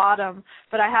experienced as a bottom,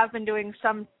 but I have been doing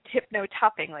some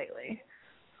hypno-topping lately.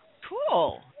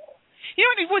 Cool. You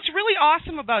know, what's really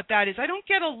awesome about that is I don't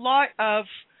get a lot of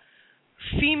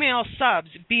female subs,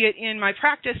 be it in my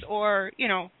practice or, you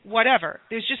know, whatever.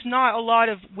 There's just not a lot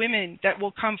of women that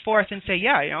will come forth and say,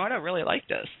 yeah, you know what, I really like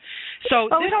this. So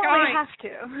but this we don't guy, really have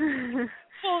to.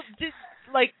 well, this,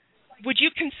 like, would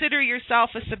you consider yourself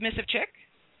a submissive chick?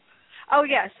 Oh,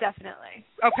 yes, definitely.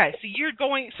 Okay,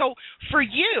 so for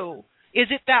you, is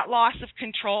it that loss of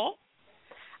control?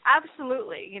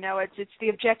 Absolutely. You know, it's the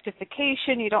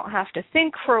objectification. You don't have to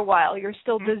think for a while. You're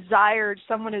still desired.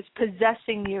 Someone is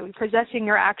possessing you, possessing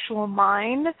your actual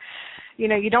mind. You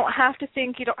know, you don't have to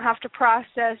think. You don't have to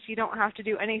process. You don't have to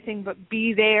do anything but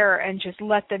be there and just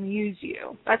let them use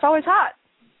you. That's always hot.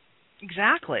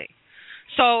 Exactly.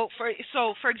 So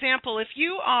for example, if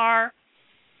you are,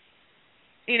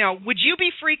 you know, would you be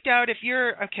freaked out if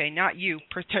you're, okay, not you,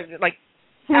 like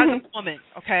as a woman,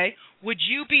 okay, would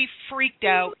you be freaked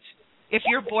out if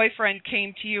your boyfriend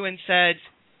came to you and said,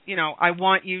 you know, I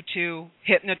want you to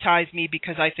hypnotize me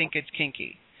because I think it's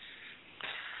kinky?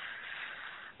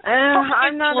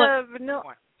 I'm not no.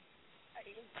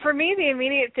 For me, the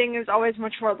immediate thing is always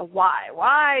much more the why.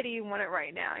 Why do you want it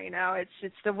right now? You know,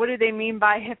 it's the what do they mean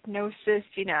by hypnosis?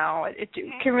 You know, it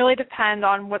can really depend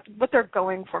on what they're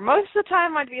going for. Most of the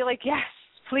time, I'd be like, yes,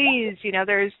 please. You know,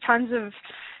 there's tons of,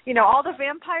 you know, all the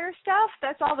vampire stuff.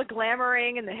 That's all the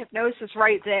glamoring and the hypnosis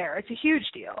right there. It's a huge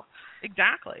deal.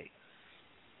 Exactly.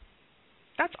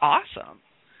 That's awesome.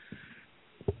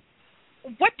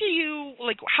 What do you,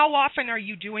 like, how often are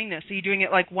you doing this? Are you doing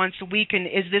it, like, once a week? And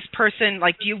is this person,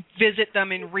 like, do you visit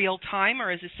them in real time,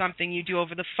 or is this something you do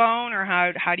over the phone, or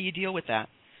how do you deal with that?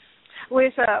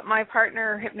 With my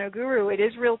partner, Hypno-Guru, it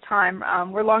is real time.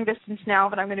 We're long distance now,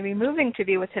 but I'm going to be moving to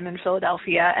be with him in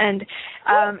Philadelphia. And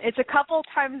it's a couple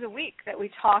times a week that we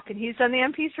talk, and he's done the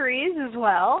MP3s as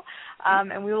well.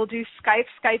 And we will do Skype.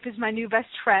 Skype is my new best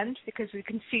friend because we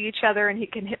can see each other, and he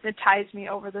can hypnotize me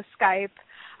over the Skype.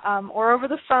 Or over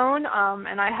the phone,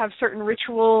 and I have certain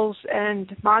rituals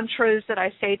and mantras that I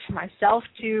say to myself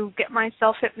to get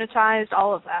myself hypnotized,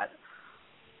 all of that.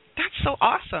 That's so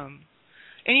awesome.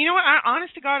 And you know what,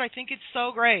 honest to God, I think it's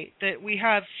so great that we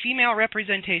have female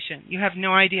representation. You have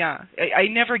no idea. I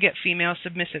never get female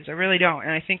submissives. I really don't.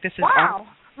 And I think this is... Wow.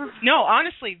 No,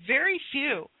 honestly, very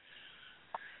few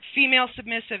female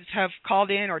submissives have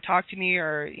called in or talked to me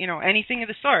or, you know, anything of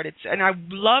the sort. And I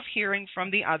love hearing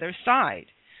from the other side.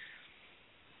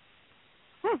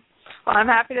 Well, I'm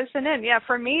happy to send in. Yeah,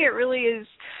 for me, it really is.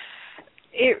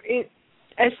 It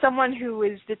as someone who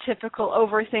is the typical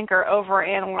overthinker,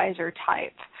 overanalyzer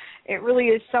type, it really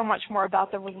is so much more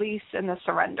about the release and the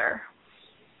surrender.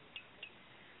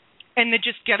 And the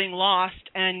just getting lost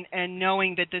and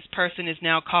knowing that this person is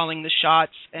now calling the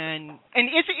shots. And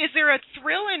is there a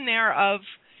thrill in there of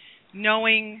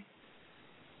knowing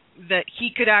that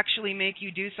he could actually make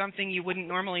you do something you wouldn't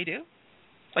normally do?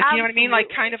 Like, you know what I mean? Like,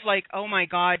 kind of like, oh, my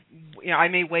God, you know, I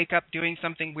may wake up doing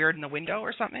something weird in the window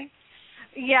or something?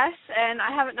 Yes, and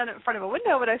I haven't done it in front of a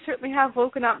window, but I certainly have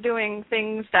woken up doing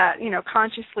things that, you know,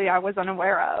 consciously I was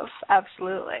unaware of.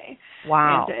 Absolutely.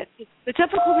 Wow. And the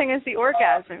typical thing is the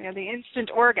orgasm, you know, the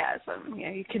instant orgasm. You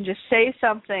know, you can just say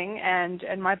something and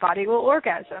my body will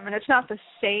orgasm. And it's not the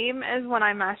same as when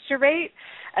I masturbate.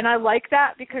 And I like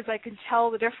that because I can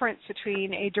tell the difference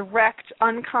between a direct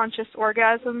unconscious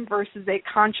orgasm versus a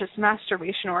conscious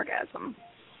masturbation orgasm.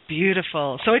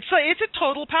 Beautiful. So it's a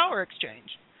total power exchange.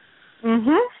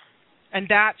 Mhm. And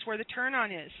that's where the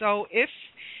turn-on is. So if,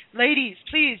 ladies,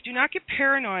 please do not get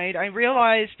paranoid. I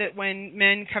realize that when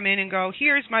men come in and go,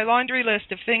 here's my laundry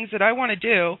list of things that I want to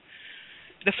do,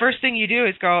 the first thing you do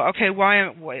is go, okay,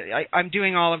 I'm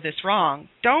doing all of this wrong.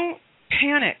 Don't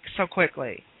panic so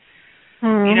quickly.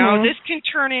 Mm-hmm. You know, this can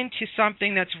turn into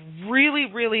something that's really,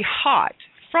 really hot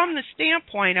from the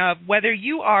standpoint of whether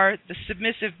you are the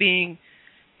submissive being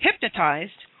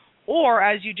hypnotized, or,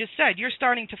 as you just said, you're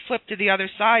starting to flip to the other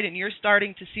side and you're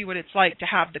starting to see what it's like to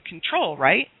have the control,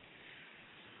 right?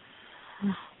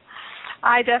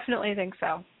 I definitely think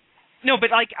so. No,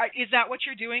 but like, is that what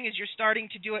you're doing? Is you're starting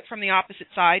to do it from the opposite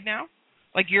side now?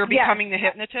 Like you're becoming the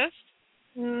hypnotist?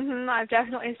 I've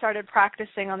definitely started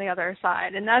practicing on the other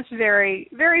side, and that's very,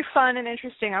 very fun and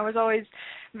interesting. I was always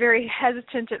very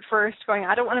hesitant at first, going,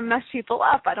 I don't want to mess people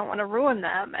up. I don't want to ruin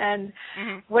them. And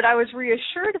what I was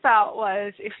reassured about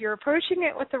was if you're approaching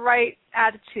it with the right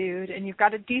attitude and you've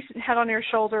got a decent head on your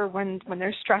shoulder when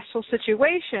there's stressful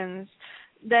situations,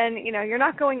 then, you know, you're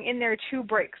not going in there to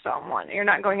break someone. You're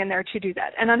not going in there to do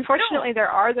that. And unfortunately, there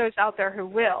are those out there who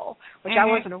will, which I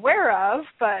wasn't aware of,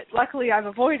 but luckily I've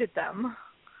avoided them.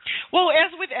 Well,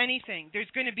 as with anything,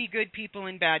 there's going to be good people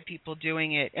and bad people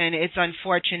doing it, and it's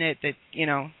unfortunate that, you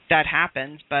know, that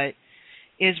happens, but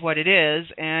is what it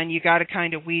is, and you got to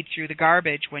kind of weed through the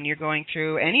garbage when you're going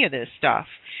through any of this stuff.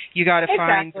 You got to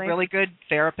find really good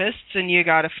therapists, and you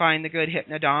got to find the good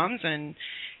Hypno-Dommes, and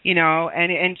you know,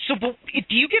 and so, but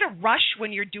do you get a rush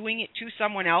when you're doing it to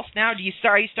someone else now? Are you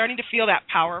starting to feel that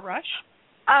power rush?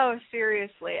 Oh,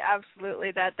 seriously,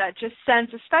 absolutely. That just sense,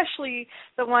 especially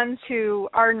the ones who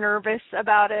are nervous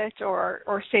about it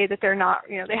or say that they're not,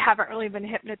 you know, they haven't really been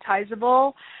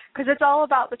hypnotizable, because it's all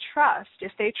about the trust.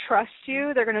 If they trust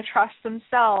you, they're going to trust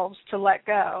themselves to let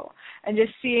go. And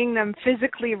just seeing them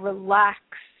physically relax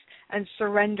and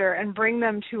surrender and bring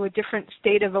them to a different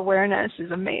state of awareness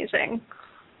is amazing.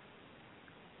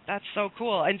 That's so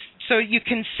cool. And so you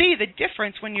can see the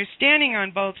difference when you're standing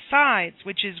on both sides,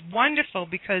 which is wonderful,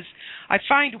 because I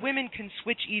find women can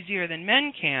switch easier than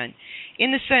men can,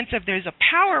 in the sense of there's a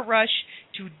power rush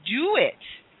to do it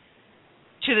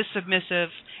to the submissive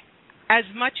as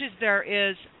much as there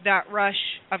is that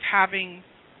rush of having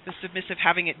the submissive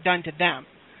having it done to them.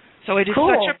 So it is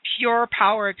such a pure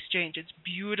power exchange. It's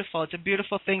beautiful. It's a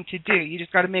beautiful thing to do. You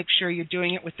just got to make sure you're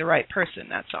doing it with the right person,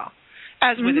 that's all,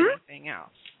 as with anything else.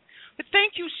 But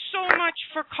thank you so much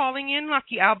for calling in,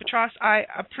 Lucky Albatross. I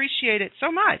appreciate it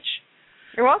so much.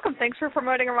 You're welcome. Thanks for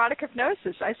promoting erotic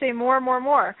hypnosis. I say more.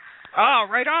 Oh,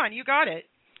 right on. You got it.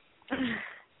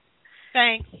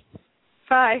 Thanks.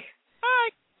 Bye.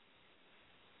 Bye.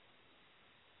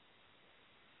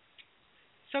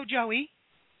 So, Joey.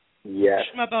 Yes.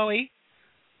 Schmaboey.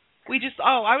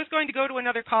 I was going to go to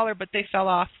another caller, but they fell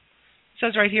off. It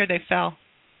says right here they fell.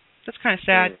 That's kind of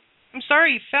sad. I'm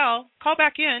sorry you fell. Call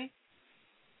back in.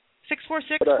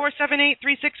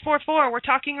 646-478-3644. We're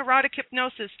talking erotic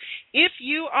hypnosis. If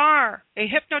you are a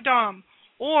Hypno-Domme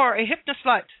or a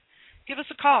Hypno-Slut, give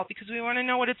us a call, because we want to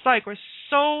know what it's like. We're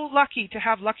so lucky to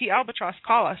have Lucky Albatross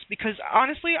call us, because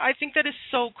honestly, I think that is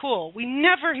so cool. We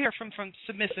never hear from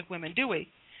submissive women, do we?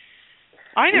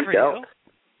 I never do.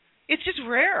 It's just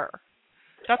rare.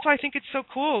 That's why I think it's so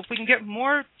cool if we can get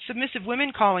more submissive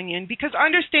women calling in, because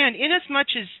understand, in as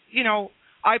much as, you know,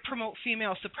 I promote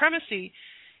female supremacy,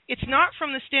 it's not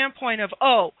from the standpoint of,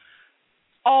 all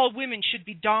women should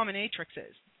be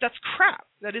dominatrixes. That's crap.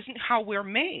 That isn't how we're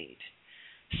made.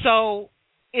 So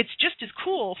it's just as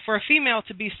cool for a female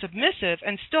to be submissive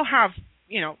and still have,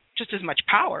 you know, just as much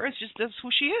power. It's just that's who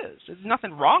she is. There's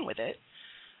nothing wrong with it.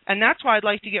 And that's why I'd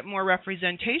like to get more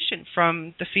representation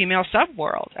from the female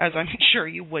subworld, as I'm sure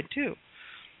you would too.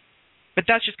 But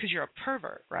that's just because you're a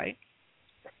pervert, right?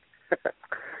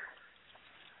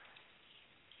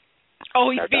 Oh,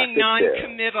 he's being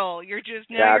non-committal. You're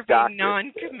being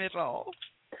non-committal.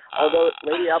 Although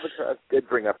Lady Albatross did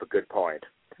bring up a good point.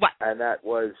 What? And that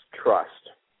was trust.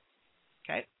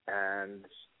 Okay. And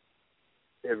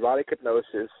erotic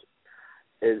hypnosis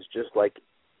is just like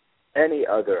any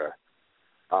other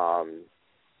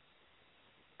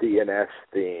DNS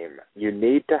theme. You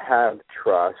need to have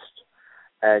trust,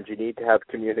 and you need to have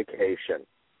communication.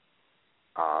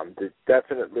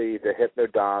 Definitely the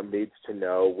Hypno-Domme needs to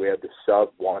know where the sub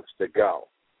wants to go,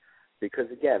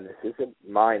 because again, this isn't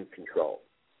mind control.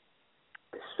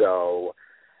 So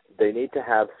they need to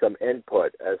have some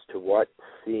input as to what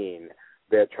scene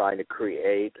they're trying to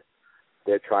create,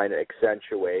 they're trying to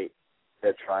accentuate,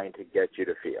 they're trying to get you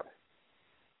to feel.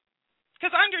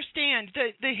 Because understand,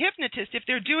 the hypnotist, if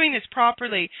they're doing this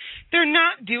properly, they're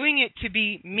not doing it to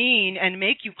be mean and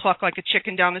make you cluck like a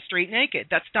chicken down the street naked.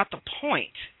 That's not the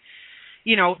point.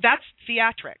 You know, that's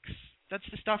theatrics. That's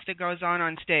the stuff that goes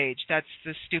on stage. That's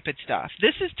the stupid stuff.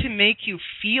 This is to make you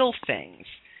feel things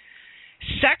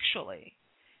sexually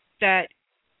that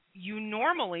you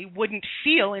normally wouldn't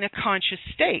feel in a conscious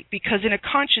state, because in a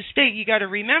conscious state, you got to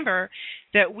remember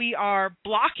that we are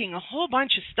blocking a whole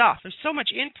bunch of stuff. There's so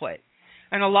much input,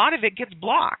 and a lot of it gets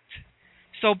blocked.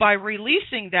 So by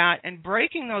releasing that and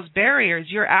breaking those barriers,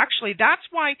 you're actually, that's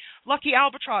why Lucky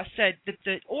Albatross said that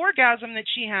the orgasm that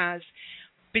she has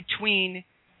between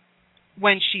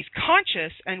when she's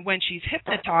conscious and when she's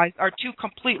hypnotized are two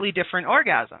completely different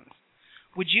orgasms.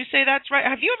 Would you say that's right?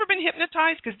 Have you ever been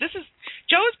hypnotized? Because this is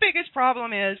Joe's biggest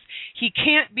problem is he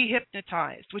can't be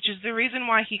hypnotized, which is the reason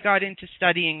why he got into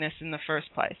studying this in the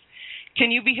first place.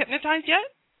 Can you be hypnotized yet?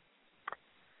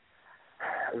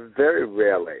 Very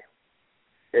rarely.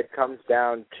 It comes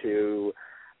down to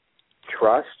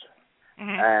trust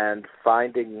and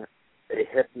finding a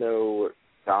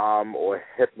Hypno-Domme or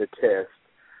hypnotist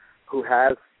who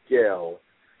has skill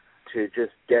to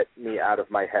just get me out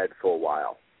of my head for a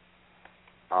while.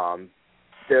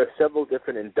 There are several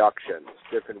different inductions,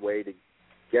 different ways to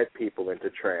get people into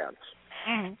trance.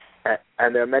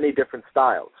 And there are many different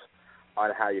styles on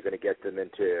how you're going to get them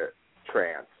into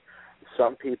trance.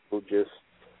 Some people just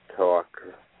talk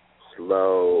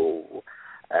slow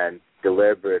and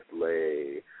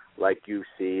deliberately, like you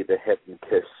see the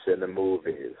hypnotists in the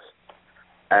movies.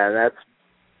 And that's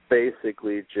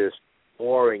basically just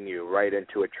boring you right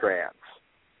into a trance.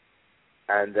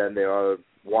 And then there are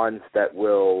ones that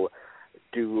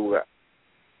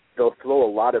they'll throw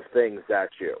a lot of things at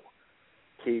you.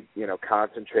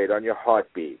 Concentrate on your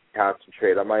heartbeat,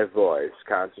 concentrate on my voice,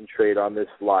 concentrate on this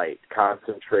light,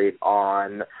 concentrate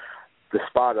on the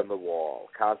spot on the wall,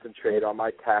 concentrate on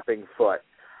my tapping foot.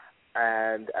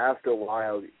 And after a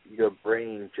while, your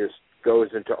brain just goes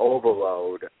into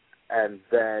overload, and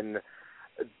then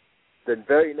the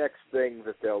very next thing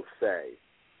that they'll say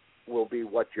will be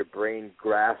what your brain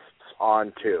grasps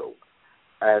onto,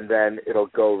 and then it'll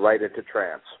go right into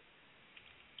trance.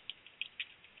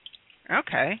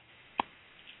 Okay.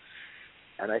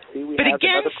 And I see we but have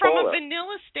again, another from caller. a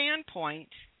vanilla standpoint,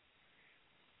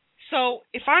 so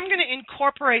if I'm going to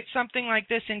incorporate something like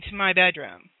this into my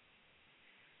bedroom,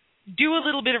 do a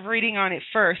little bit of reading on it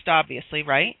first, obviously,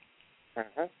 right?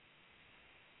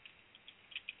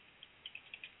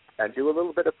 And do a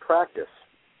little bit of practice.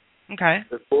 Okay.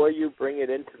 Before you bring it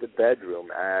into the bedroom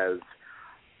as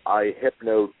a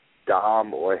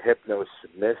Hypno-Domme or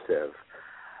hypno-submissive,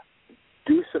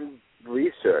 do some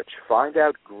research. Find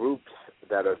out groups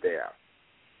that are there.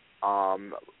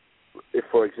 If,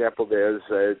 for example, there's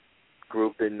a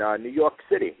group in New York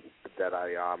City that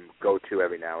I go to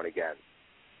every now and again.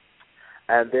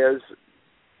 And there's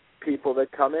people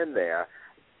that come in there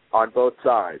on both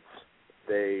sides.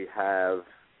 They have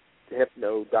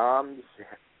Hypno-Dommes,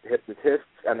 hypnotists,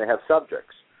 and they have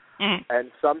subjects.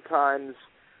 And sometimes,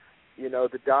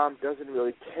 the Dom doesn't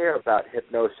really care about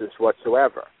hypnosis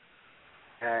whatsoever.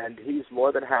 And he's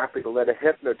more than happy to let a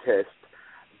hypnotist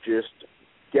just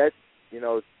get,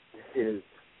 his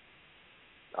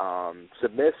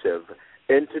submissive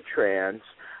into trance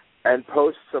and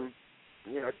put some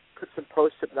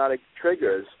post-hypnotic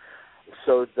triggers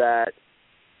so that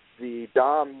the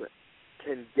Dom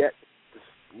can get,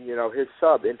 his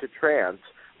sub into trance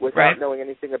without knowing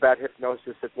anything about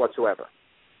hypnosis whatsoever.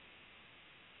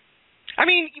 I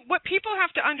mean, what people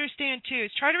have to understand, too,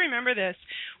 is try to remember this.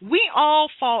 We all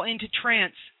fall into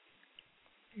trance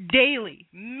daily,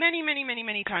 many, many, many,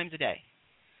 many times a day.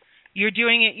 You're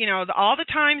doing it, all the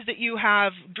times that you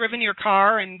have driven your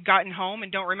car and gotten home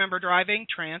and don't remember driving,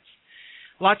 trance.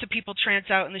 Lots of people trance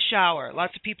out in the shower.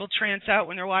 Lots of people trance out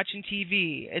when they're watching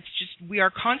TV. It's just we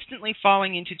are constantly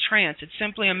falling into trance. It's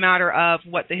simply a matter of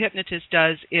what the hypnotist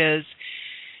does is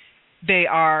they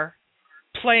are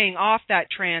playing off that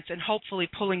trance and hopefully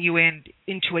pulling you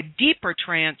into a deeper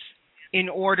trance in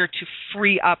order to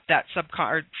free up the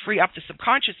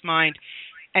subconscious mind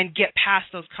and get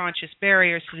past those conscious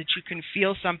barriers so that you can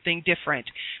feel something different.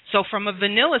 So from a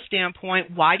vanilla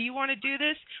standpoint, why do you want to do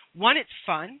this? One, it's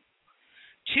fun.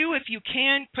 Two, if you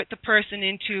can put the person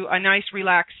into a nice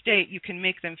relaxed state, you can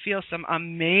make them feel some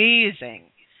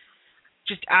amazing,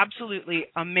 just absolutely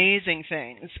amazing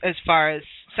things as far as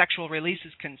sexual release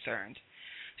is concerned.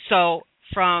 So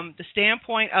from the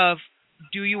standpoint of,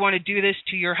 do you want to do this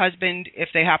to your husband if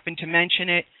they happen to mention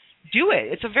it? Do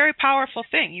it. It's a very powerful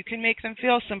thing. You can make them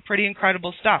feel some pretty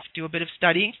incredible stuff. Do a bit of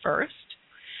studying first.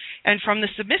 And from the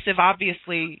submissive,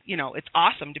 obviously, it's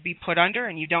awesome to be put under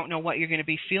and you don't know what you're going to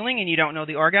be feeling and you don't know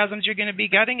the orgasms you're going to be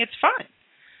getting. It's fun.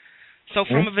 So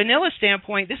from a vanilla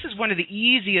standpoint, this is one of the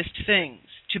easiest things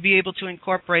to be able to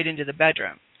incorporate into the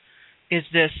bedroom is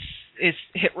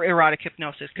erotic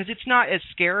hypnosis, because it's not as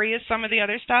scary as some of the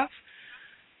other stuff.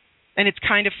 And it's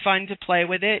kind of fun to play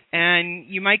with it. And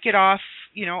you might get off,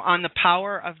 on the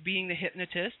power of being the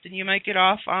hypnotist, and you might get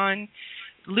off on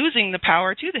losing the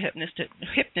power to the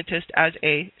hypnotist as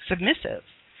a submissive.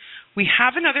 We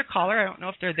have another caller. I don't know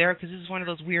if they're there because this is one of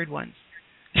those weird ones.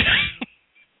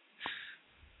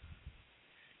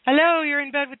 Hello, you're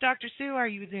in bed with Dr. Sue. Are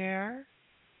you there?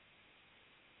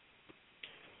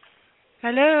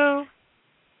 Hello?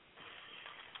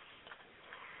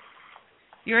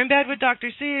 You're in bed with Dr.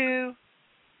 Sue.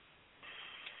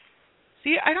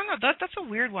 See, I don't know. That's a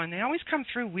weird one. They always come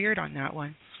through weird on that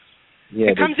one.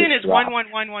 Yeah, it comes in as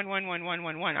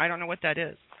 111111111. I don't know what that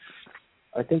is.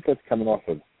 I think that's coming off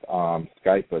of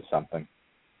Skype or something.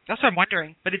 That's what I'm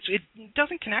wondering. But it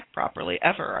doesn't connect properly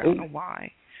ever. I don't know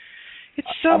why. It's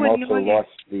so annoying. I've also lost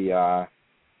the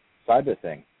cyber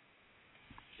thing.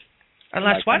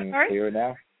 Unless what? Sorry? Clear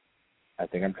now? I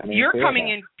think I'm coming in You're clear coming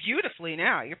now. in beautifully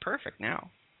now. You're perfect now.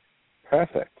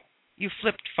 Perfect. You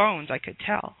flipped phones, I could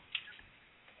tell.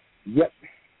 Yep.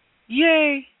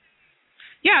 Yay.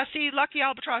 Yeah, see, Lucky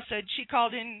Albatross said she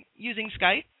called in using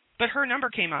Skype, but her number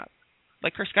came up.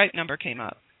 Like her Skype number came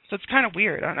up. So it's kind of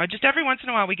weird. I don't know. Just every once in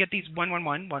a while we get these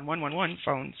 111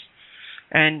 phones,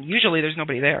 and usually there's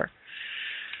nobody there,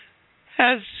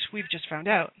 as we've just found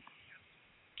out.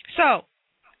 So,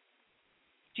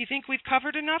 do you think we've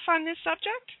covered enough on this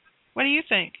subject? What do you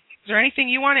think? Is there anything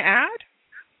you want to add?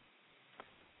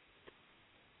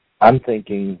 I'm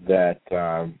thinking that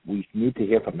we need to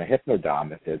hear from a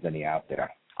Hypno-Domme if there's any out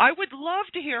there. I would love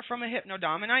to hear from a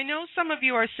Hypno-Domme, and I know some of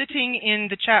you are sitting in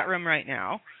the chat room right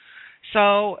now.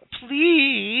 So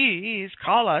please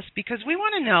call us because we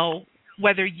want to know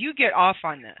whether you get off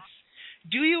on this.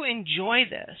 Do you enjoy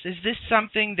this? Is this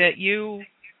something that you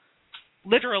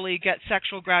literally get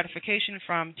sexual gratification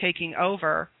from taking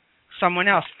over someone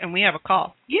else? And we have a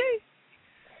call. Yay!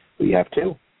 We have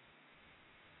two.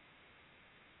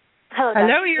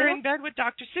 Hello, you're in bed with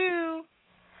Dr. Sue.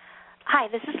 Hi,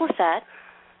 this is Lisette.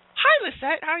 Hi,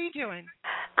 Lisette. How are you doing?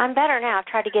 I'm better now. I've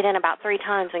tried to get in about 3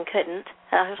 times and couldn't.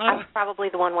 I was probably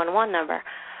the 111 number.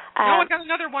 No, I got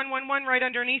another 111 right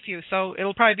underneath you, so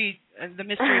it'll probably be the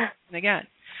mystery again.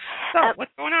 So,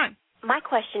 what's going on? My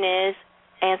question is,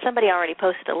 and somebody already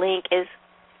posted a link, is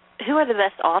who are the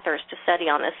best authors to study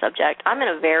on this subject? I'm in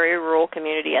a very rural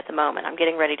community at the moment. I'm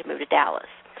getting ready to move to Dallas.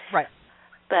 Right.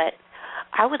 But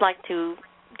I would like to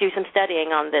do some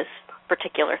studying on this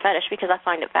particular fetish because I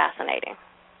find it fascinating.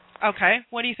 Okay.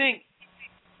 What do you think?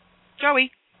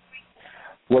 Joey?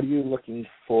 What are you looking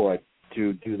for,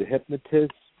 to do the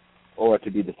hypnotist or to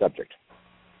be the subject?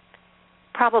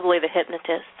 Probably the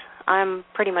hypnotist. I'm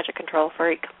pretty much a control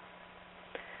freak.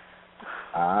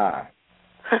 Ah.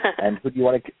 And who do you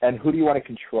want to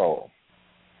control?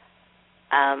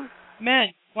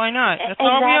 Men. Why not? That's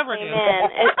all we ever do. Men.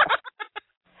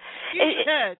 You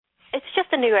should. It's just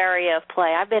a new area of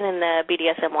play. I've been in the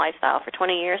BDSM lifestyle for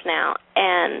 20 years now,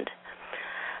 and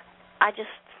I just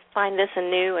find this a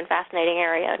new and fascinating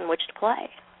area in which to play.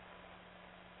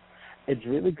 It's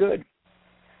really good.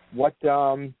 What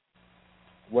do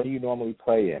you normally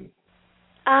play in?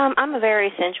 I'm a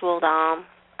very sensual dom.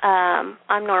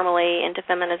 I'm normally into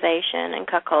feminization and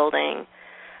cuckolding,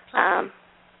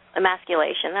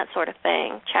 emasculation, that sort of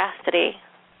thing, chastity.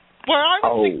 Well, I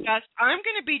would suggest I'm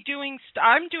going to be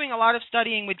I'm doing a lot of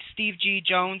studying with Steve G.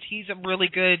 Jones. He's a really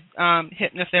good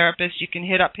hypnotherapist. You can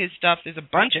hit up his stuff. There's a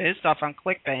bunch of his stuff on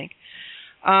ClickBank.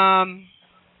 I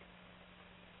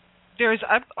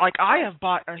have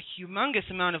bought a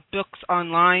humongous amount of books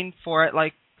online for it,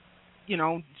 like,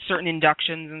 certain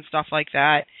inductions and stuff like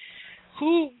that.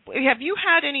 Have you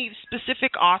had any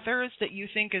specific authors that you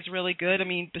think is really good? I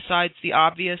mean, besides the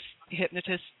obvious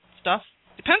hypnotist stuff?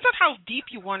 Depends on how deep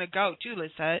you want to go, too,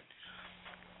 Lisette.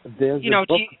 There's a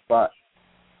book by...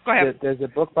 Go ahead. There's a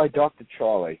book by Dr.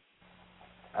 Charlie,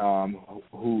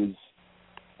 who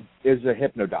is a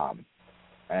Hypno-Domme,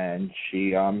 and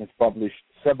she has published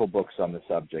several books on the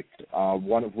subject,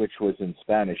 one of which was in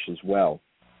Spanish as well.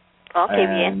 Okay,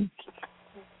 bien.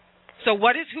 So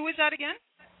who is that again?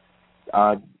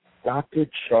 Dr.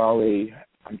 Charlie,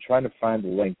 I'm trying to find the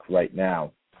link right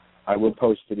now. I will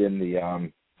post it in the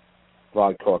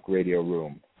Blog Talk Radio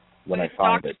room when I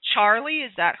find it. Charlie,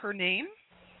 is that her name?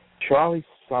 Charlie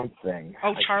something.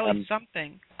 Oh, Charlie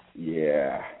something.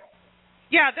 Yeah.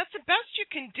 Yeah, that's the best you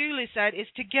can do, Lisette, is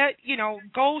to get,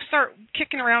 go start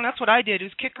kicking around. That's what I did,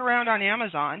 is kick around on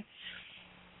Amazon,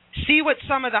 see what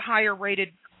some of the higher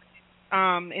rated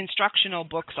instructional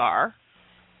books are,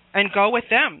 and go with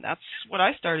them. That's what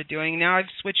I started doing. Now I've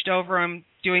switched over. I'm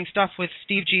doing stuff with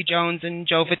Steve G. Jones and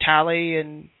Joe Vitale,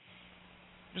 and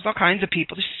there's all kinds of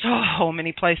people. There's so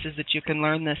many places that you can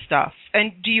learn this stuff.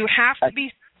 And do you have to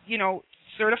be,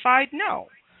 certified? No.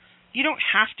 You don't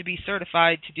have to be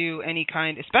certified to do any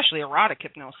kind, especially erotic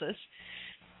hypnosis.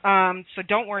 So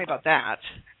don't worry about that.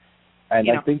 And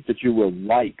I think that you will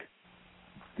like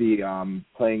the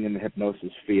playing in the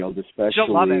hypnosis field,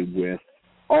 especially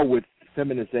with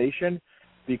feminization,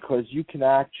 because you can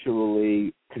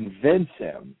actually convince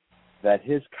him that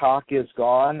his cock is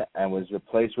gone and was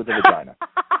replaced with a vagina.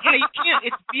 Yeah, you can't.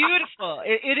 It's beautiful.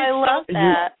 It is. I love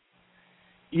that.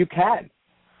 You can.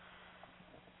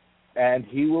 And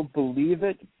he will believe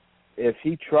it if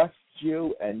he trusts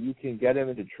you and you can get him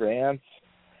into trance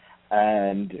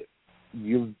and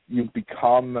you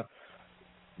become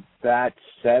that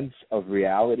sense of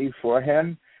reality for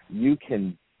him. You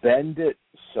can bend it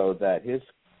so that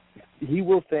he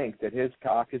will think that his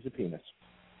cock is a penis.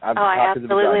 I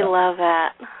absolutely love that.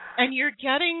 And you're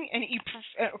getting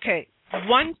okay.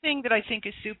 One thing that I think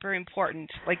is super important,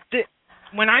 like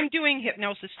when I'm doing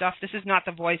hypnosis stuff, this is not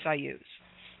the voice I use.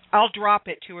 I'll drop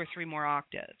it 2 or 3 more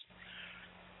octaves.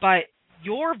 But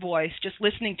your voice, just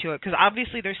listening to it, because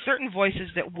obviously there's certain voices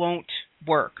that won't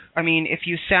work. I mean, if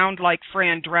you sound like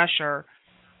Fran Drescher,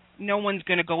 no one's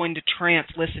going to go into trance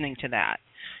listening to that.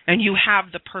 And you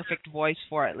have the perfect voice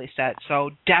for it, Lisette.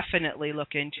 So definitely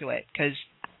look into it, because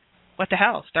what the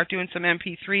hell? Start doing some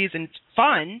MP3s, and it's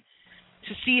fun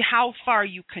to see how far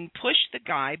you can push the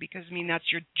guy, because, I mean,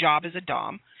 that's your job as a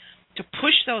Dom, to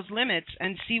push those limits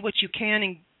and see what you can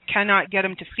and cannot get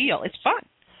him to feel. It's fun.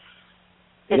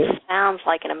 It sounds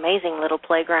like an amazing little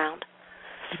playground.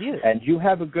 It is. And you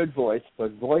have a good voice,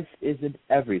 but voice isn't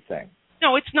everything.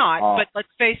 No, it's not. But let's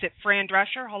face it, Fran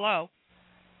Drescher, hello.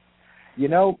 You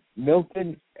know,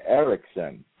 Milton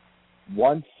Erickson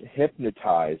once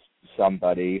hypnotized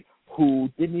somebody who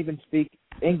didn't even speak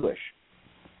English.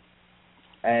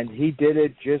 And he did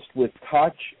it just with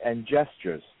touch and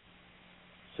gestures.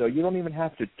 So you don't even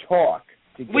have to talk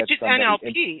to get somebody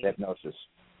into hypnosis.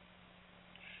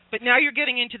 But now you're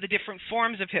getting into the different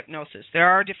forms of hypnosis. There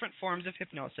are different forms of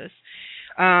hypnosis.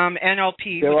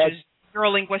 NLP, which is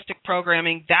neuro-linguistic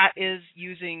programming, that is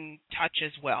using touch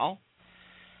as well.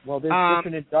 Well, there's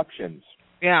different inductions.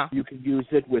 Yeah. You can use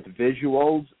it with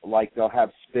visuals, like they'll have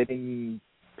spinning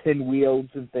pinwheels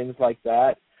and things like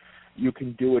that. You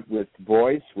can do it with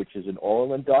voice, which is an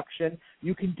oral induction.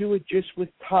 You can do it just with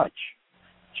touch.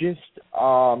 Just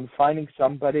finding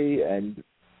somebody and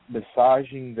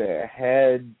massaging their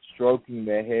head, stroking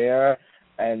their hair,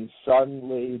 and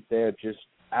suddenly they're just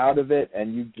out of it,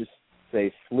 and you just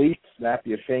say sleep, snap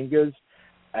your fingers,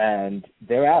 and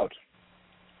they're out.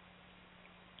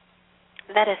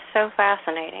 That is so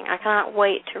fascinating. I cannot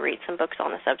wait to read some books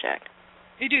on the subject.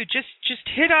 You do. Just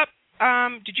hit up,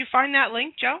 did you find that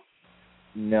link, Joe?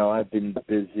 No, I've been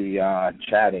busy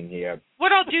chatting here.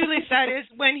 What I'll do, Lisa, is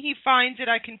when he finds it,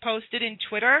 I can post it in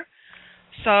Twitter.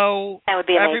 So that would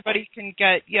be everybody can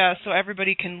so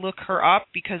everybody can look her up,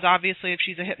 because obviously if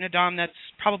she's a Hypno-Domme, that's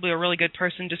probably a really good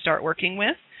person to start working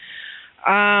with.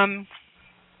 Other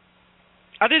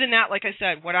than that, like I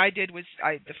said, what I did was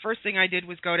the first thing I did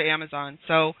was go to Amazon.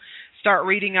 So start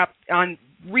read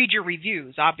your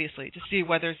reviews, obviously, to see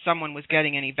whether someone was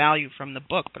getting any value from the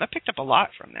book. But I picked up a lot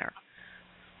from there.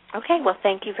 Okay, well,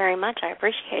 thank you very much. I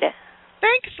appreciate it.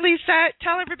 Thanks, Lisa.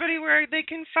 Tell everybody where they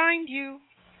can find you.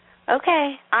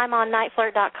 Okay, I'm on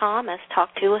nightflirt.com as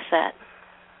Talk to Lisette.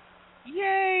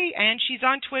 Yay! And she's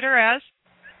on Twitter as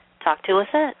Talk to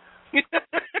Lisette.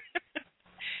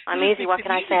 I'm easy. What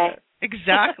can I say?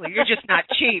 Exactly. You're just not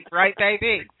cheap, right,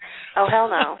 baby? Oh, hell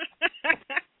no.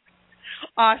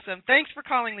 Awesome. Thanks for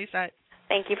calling, Lisette.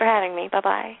 Thank you for having me.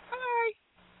 Bye-bye. Bye.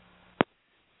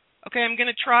 Okay, I'm going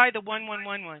to try the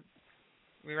 1111.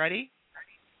 We ready?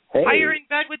 Hey. Hi, you're in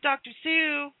bed with Dr.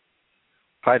 Sue.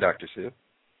 Hi, Dr. Sue.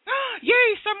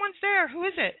 Yay, someone's there. Who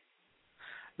is it?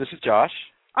 This is Josh.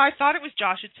 I thought it was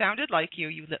Josh. It sounded like you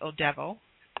little devil.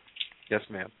 Yes,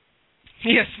 ma'am.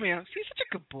 Yes, ma'am. He's such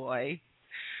a good boy.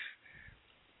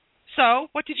 So,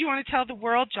 what did you want to tell the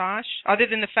world, Josh, other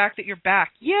than the fact that you're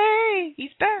back? Yay,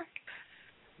 he's back.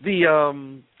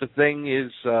 The thing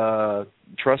is,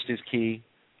 trust is key.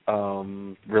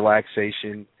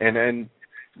 Relaxation, and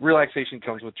relaxation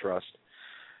comes with trust.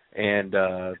 And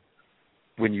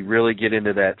when you really get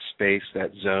into that space,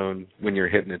 that zone, when you're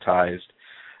hypnotized,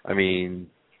 I mean,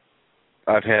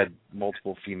 I've had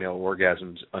multiple female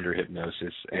orgasms under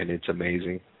hypnosis, and it's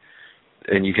amazing.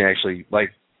 And you can actually, like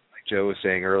Joe was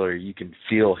saying earlier, you can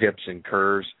feel hips and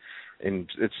curves, and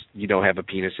you don't have a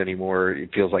penis anymore.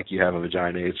 It feels like you have a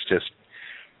vagina. It's just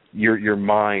your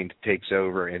mind takes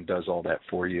over and does all that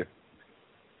for you.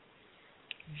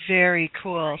 Very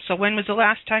cool. So when was the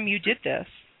last time you did this?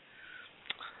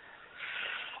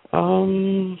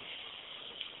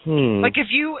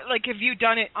 Like, have you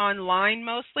done it online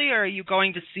mostly, or are you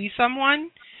going to see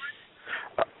someone?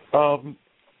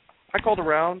 I called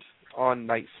around on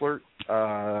Night Flirt.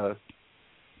 I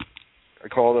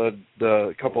called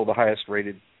a couple of the highest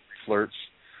rated flirts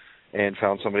and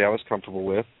found somebody I was comfortable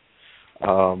with.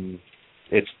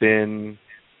 It's been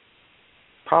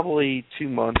probably 2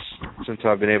 months since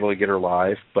I've been able to get her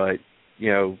live, but,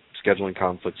 scheduling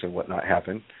conflicts and whatnot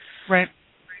happen. Right.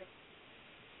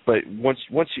 But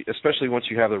especially once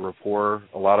you have the rapport,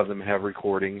 a lot of them have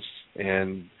recordings,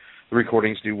 and the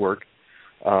recordings do work.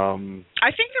 I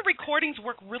think the recordings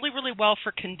work really, really well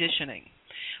for conditioning.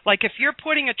 Like if you're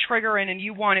putting a trigger in and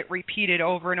you want it repeated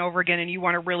over and over again, and you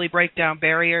want to really break down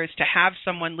barriers, to have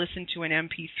someone listen to an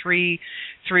MP3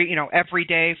 every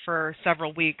day for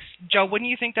several weeks. Joe, wouldn't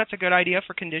you think that's a good idea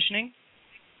for conditioning?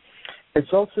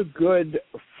 It's also good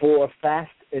for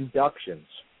fast inductions.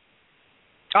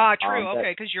 True.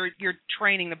 Okay, because you're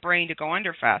training the brain to go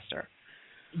under faster.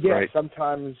 Yeah, right.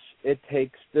 Sometimes it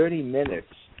takes 30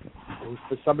 minutes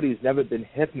for somebody who's never been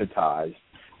hypnotized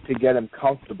to get them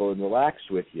comfortable and relaxed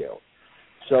with you.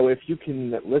 So if you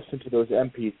can listen to those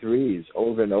MP3s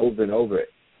over and over and over,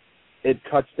 it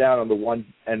cuts down on the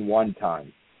one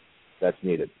time that's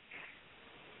needed.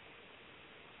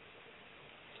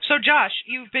 So Josh,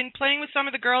 you've been playing with some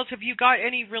of the girls. Have you got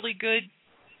any really good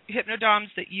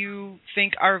Hypno-Dommes that you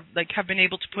think are have been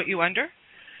able to put you under?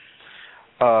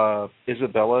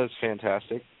 Isabella is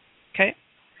fantastic. Okay.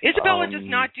 Isabella does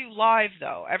not do live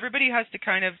though. Everybody has to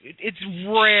it's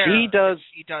rare. She does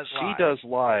live. She does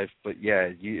live, but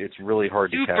it's really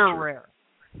hard to capture. Super rare.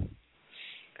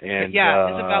 And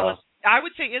Isabella's. I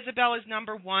would say Isabella's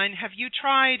number one. Have you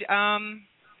tried?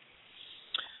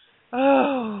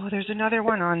 There's another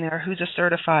one on there who's a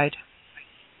certified,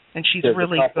 and she's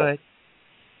really good.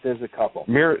 There's a couple.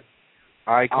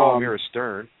 I call Mira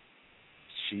Stern.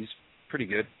 She's pretty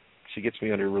good. She gets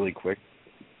me under really quick.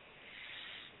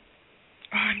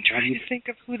 I'm trying to think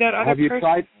of who that other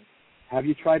person is. Have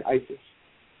you tried Isis?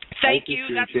 Thank Isis you.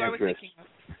 That's what I was thinking of.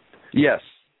 Yes.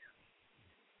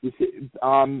 You see,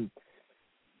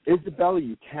 Isabella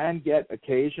you can get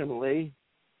occasionally,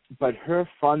 but her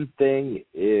fun thing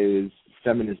is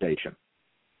feminization.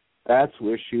 That's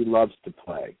where she loves to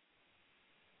play.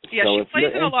 Yeah, so she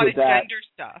plays in a lot of gender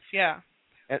stuff, yeah.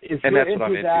 And if and you're that's what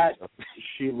I'm into that, into.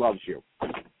 she loves you.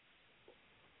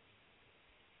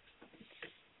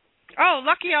 Oh,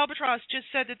 Lucky Albatross just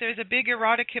said that there's a big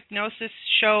erotic hypnosis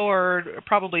show or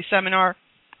probably seminar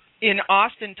in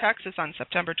Austin, Texas on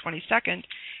September 22nd.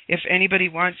 If anybody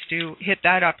wants to hit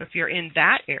that up, if you're in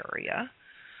that area.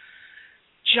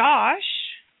 Josh,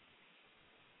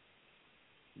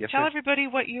 tell everybody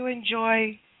what you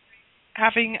enjoy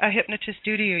having a hypnotist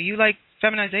do to you. You like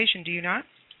feminization, do you not?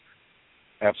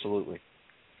 Absolutely.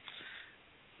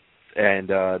 And,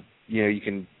 you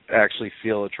can actually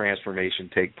feel a transformation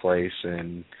take place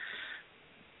and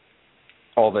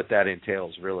all that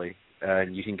entails, really.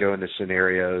 And you can go into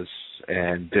scenarios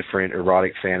and different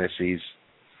erotic fantasies.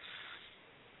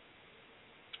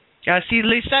 Yeah, see,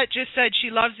 Lisette just said she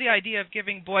loves the idea of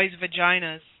giving boys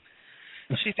vaginas.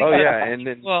 She thinks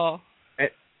that's cool.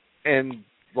 And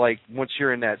once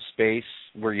you're in that space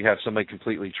where you have somebody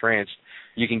completely tranced,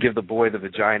 you can give the boy the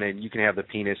vagina and you can have the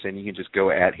penis and you can just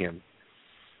go at him.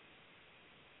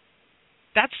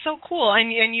 That's so cool.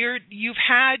 And you've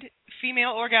had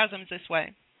female orgasms this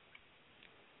way?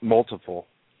 Multiple.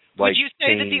 Would you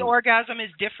say that the orgasm is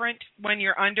different when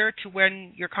you're under to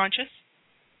when you're conscious?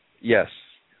 Yes,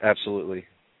 absolutely.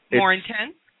 More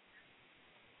intense?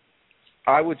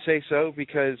 I would say so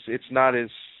because it's not as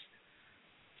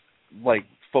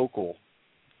focal.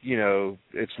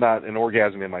 It's not an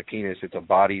orgasm in my penis. It's a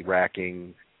body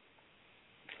racking,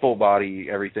 full body,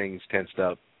 everything's tensed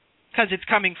up. Because it's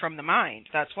coming from the mind.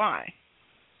 That's why.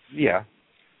 Yeah.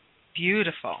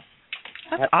 Beautiful.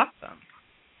 That's awesome.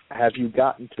 Have you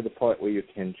gotten to the point where you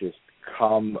can just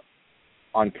come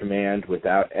on command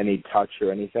without any touch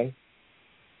or anything?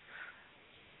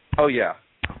 Oh, yeah.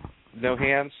 No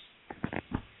hands?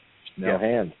 No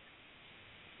hands.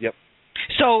 Yep.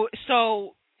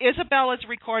 So Isabella's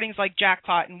recordings like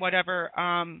Jackpot and whatever,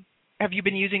 have you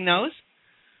been using those?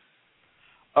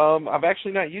 I've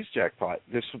actually not used Jackpot.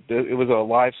 It was a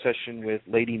live session with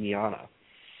Lady Miana.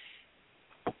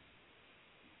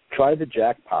 Try the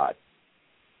Jackpot.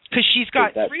 Because she's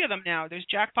got 3 of them now. There's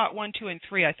Jackpot 1, 2, and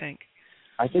 3, I think.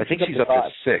 I think she's up to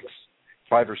 6.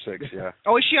 5 or 6, yeah.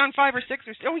 Oh, is she on 5 or 6?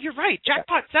 Oh, you're right.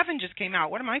 Jackpot 7 just came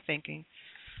out. What am I thinking?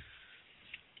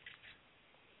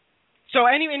 So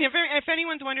anyway, if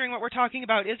anyone's wondering what we're talking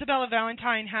about, Isabella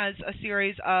Valentine has a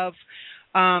series of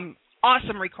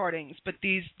awesome recordings, but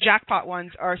these Jackpot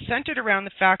ones are centered around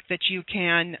the fact that you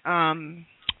can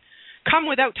come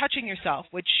without touching yourself,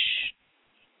 which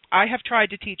I have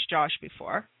tried to teach Josh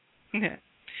before,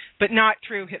 but not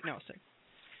through hypnosis.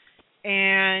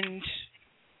 And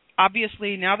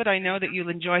obviously, now that I know that you'll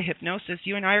enjoy hypnosis,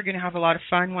 you and I are going to have a lot of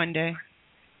fun one day.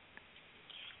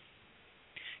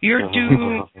 You're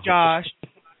doomed, Josh.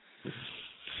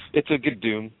 It's a good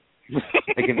doom.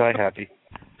 I can die happy.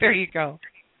 There you go.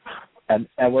 And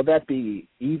will that be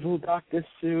evil Dr.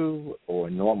 Sue or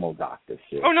normal Dr.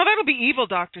 Sue? Oh no, that'll be evil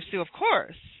Dr. Sue, of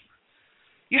course.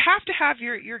 You have to have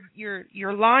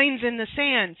your lines in the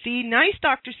sand. See, nice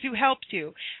Dr. Sue helps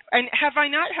you. And have I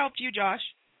not helped you, Josh?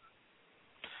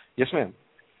 Yes, ma'am.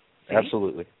 See?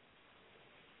 Absolutely.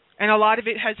 And a lot of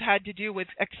it has had to do with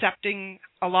accepting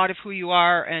a lot of who you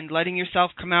are and letting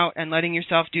yourself come out and letting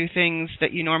yourself do things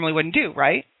that you normally wouldn't do,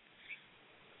 right?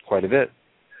 Quite a bit.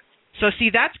 So, see,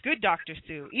 that's good Dr.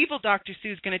 Sue. Evil Dr.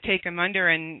 Sue's going to take him under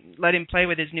and let him play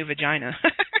with his new vagina.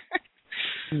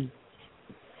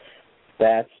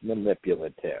 That's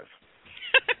manipulative.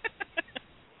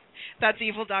 That's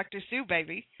evil Dr. Sue,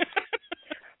 baby.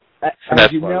 That's why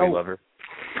we love her.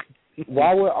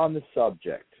 While we're on the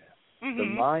subject, Mm-hmm. the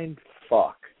mind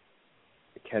fuck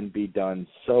can be done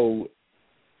so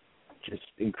just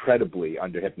incredibly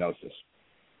under hypnosis.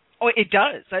 Oh, it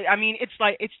does. I mean, it's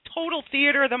like it's total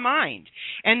theater of the mind.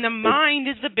 And the mind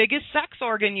is the biggest sex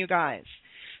organ, you guys.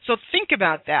 So think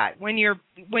about that. When you're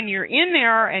in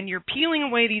there and you're peeling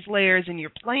away these layers and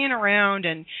you're playing around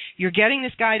and you're getting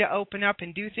this guy to open up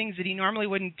and do things that he normally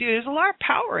wouldn't do, there's a lot of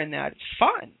power in that. It's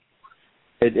fun.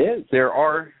 It is. There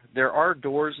are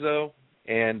doors though,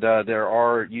 and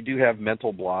you do have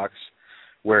mental blocks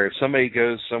where if somebody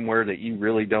goes somewhere that you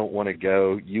really don't want to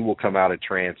go, you will come out of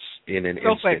trance in an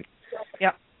Real instant. quick.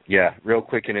 Yep. Yeah, real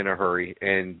quick and in a hurry,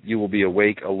 and you will be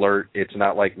awake, alert. It's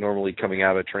not like normally coming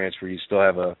out of a trance where you still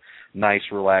have a nice,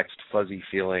 relaxed, fuzzy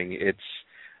feeling. It's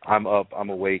I'm up, I'm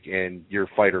awake, and your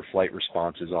fight or flight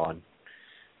response is on.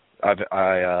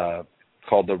 I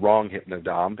called the wrong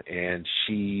Hypno-Domme, and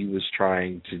she was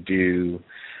trying to do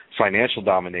financial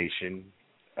domination,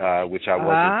 which I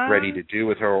wasn't ready to do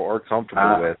with her or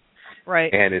comfortable with.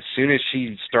 Right. And as soon as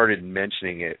she started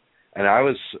mentioning it, and I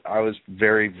was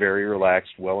very, very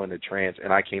relaxed, well into trance,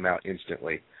 and I came out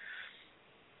instantly.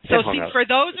 So, see, for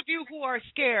those of you who are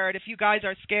scared, if you guys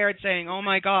are scared saying, oh,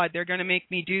 my God, they're going to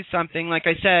make me do something, like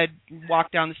I said,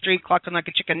 walk down the street clucking like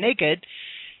a chicken naked,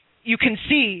 you can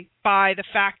see by the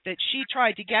fact that she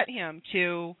tried to get him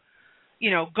to,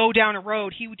 go down a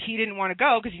road he didn't want to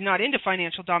go because he's not into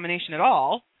financial domination at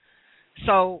all.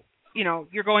 So,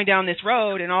 you're going down this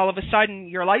road and all of a sudden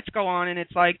your lights go on and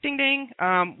it's like, ding, ding,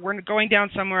 we're going down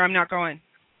somewhere I'm not going.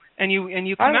 And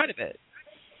you come out of it.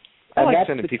 I like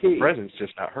sending people presents,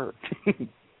 just not her.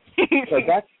 So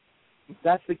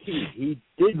that's the key. He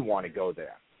didn't want to go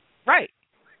there. Right.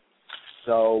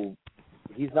 So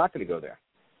he's not going to go there.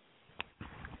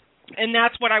 And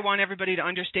that's what I want everybody to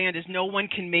understand is no one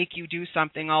can make you do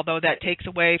something, although that takes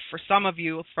away for some of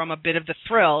you from a bit of the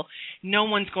thrill. No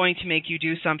one's going to make you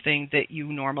do something that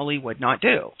you normally would not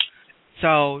do.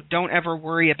 So don't ever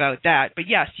worry about that. But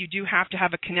yes, you do have to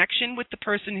have a connection with the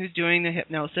person who's doing the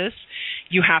hypnosis.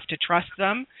 You have to trust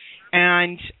them.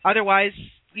 And otherwise,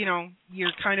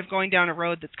 you're kind of going down a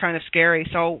road that's kind of scary.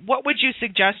 So what would you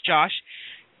suggest, Josh?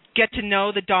 Get to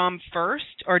know the Dom first,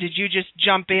 or did you just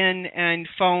jump in and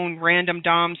phone random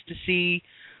Doms to see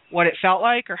what it felt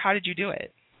like, or how did you do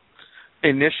it?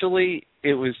 Initially,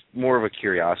 it was more of a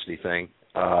curiosity thing,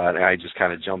 and I just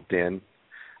kind of jumped in.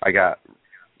 I got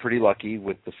pretty lucky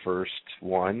with the first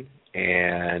one,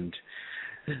 and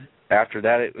after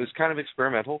that, it was kind of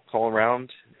experimental, call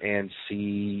around and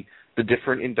see the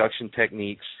different induction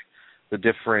techniques, the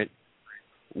different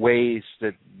ways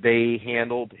that they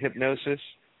handled hypnosis.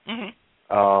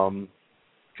 Mm-hmm. Because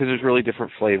there's really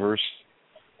different flavors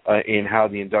in how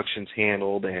the induction's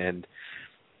handled, and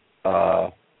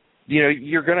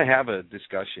you're going to have a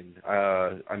discussion.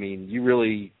 I mean, you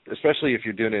really, especially if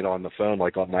you're doing it on the phone,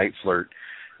 like on Night Flirt,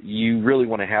 you really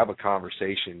want to have a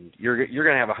conversation. You're going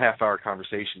to have a half-hour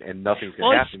conversation, and nothing's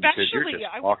going to happen because you're just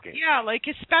talking. Yeah, like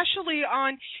especially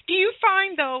on. Do you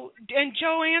find though, and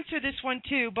Joe, answer this one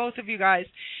too, both of you guys.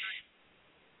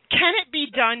 Can it be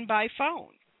done by phone?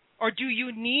 Or do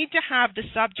you need to have the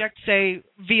subject, say,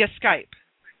 via Skype?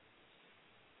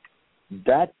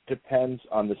 That depends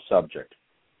on the subject.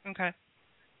 Okay.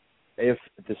 If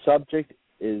the subject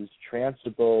is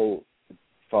transferable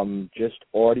from just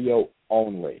audio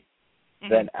only,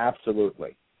 then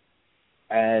absolutely.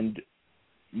 And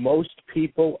most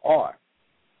people are.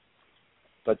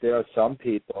 But there are some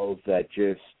people that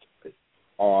just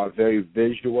are very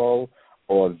visual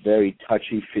or very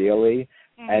touchy-feely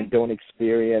and don't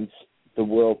experience the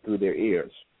world through their ears.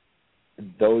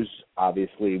 Those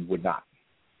obviously would not.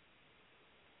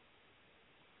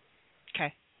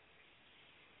 Okay.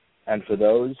 And for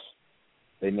those,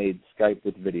 they made Skype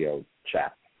with video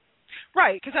chat.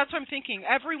 Right, because that's what I'm thinking.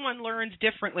 Everyone learns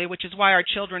differently, which is why our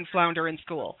children flounder in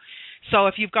school. So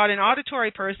if you've got an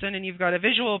auditory person and you've got a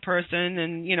visual person,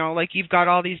 and like you've got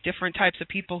all these different types of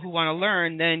people who want to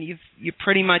learn, then you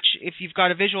pretty much, if you've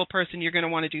got a visual person, you're going to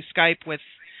want to do Skype with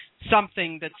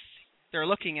something that's they're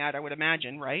looking at, I would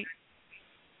imagine, right?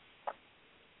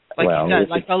 Like you said,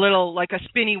 like a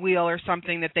spinny wheel or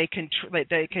something that they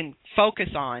can focus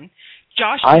on.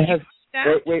 Josh,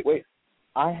 wait.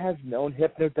 I have known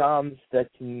Hypno-Dommes that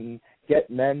can get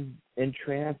men in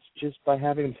trance just by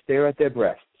having them stare at their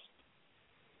breasts.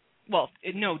 Well,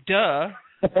 no, duh.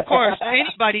 Of course,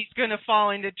 anybody's going to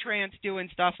fall into trance doing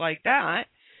stuff like that.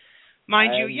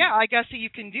 Mind you, yeah, I guess that you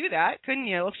can do that, couldn't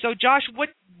you? So, Josh,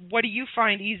 what do you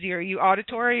find easier? Are you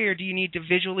auditory, or do you need to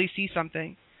visually see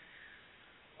something?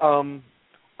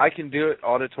 I can do it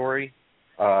auditory.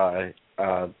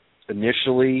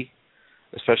 Initially,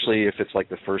 especially if it's like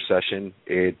the first session,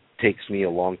 it takes me a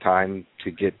long time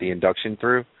to get the induction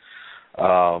through.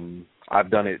 I've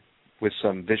done it with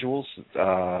some visuals.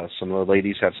 Some of the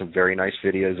ladies have some very nice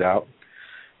videos out,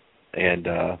 and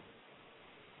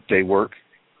they work,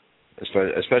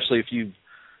 especially if you've,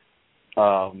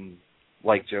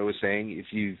 like Joe was saying, if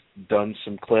you've done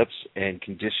some clips and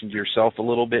conditioned yourself a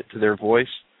little bit to their voice.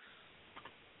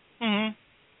 Mm-hmm.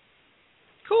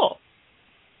 Cool.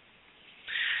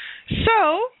 So,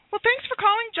 well, thanks for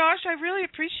calling, Josh. I really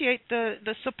appreciate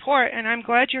the support, and I'm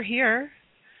glad you're here.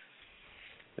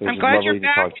 I'm glad you're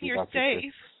back and you're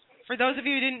safe. For those of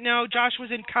you who didn't know, Josh was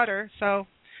in Qatar, so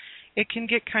it can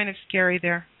get kind of scary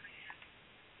there.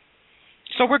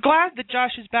 So we're glad that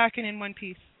Josh is back and in one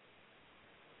piece.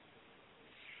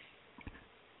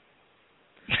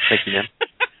 Thank you, ma'am.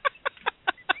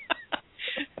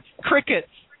 Crickets.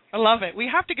 I love it. We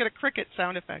have to get a cricket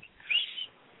sound effect.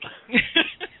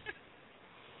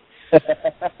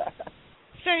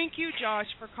 Thank you, Josh,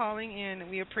 for calling in.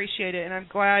 We appreciate it, and I'm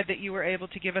glad that you were able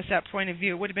to give us that point of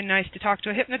view. It would have been nice to talk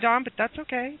to a Hypno-Domme, but that's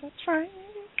okay. That's fine.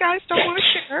 Guys don't want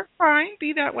to share. Fine.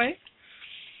 Be that way.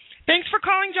 Thanks for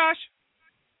calling, Josh.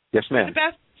 Yes, ma'am. You're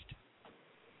the best.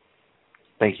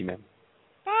 Thank you, ma'am.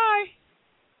 Bye.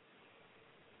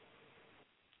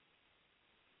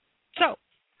 So,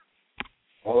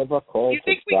 all of our calls. You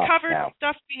think we covered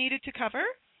stuff we needed to cover?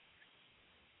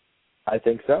 I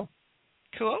think so.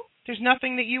 Cool. There's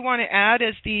nothing that you want to add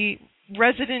as the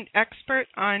resident expert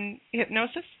on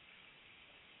hypnosis?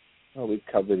 Well, we've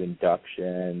covered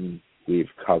induction. We've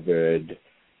covered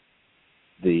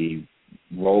the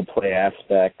role play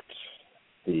aspect,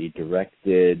 the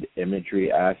directed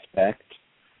imagery aspect,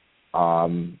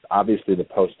 obviously the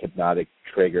post-hypnotic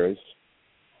triggers.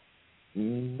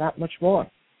 Not much more.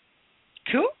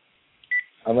 Cool.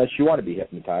 Unless you want to be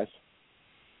hypnotized.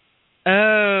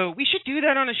 Oh, we should do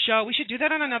that on a show. We should do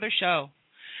that on another show.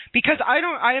 Because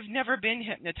I have never been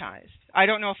hypnotized. I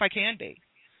don't know if I can be.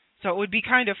 So it would be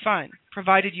kind of fun,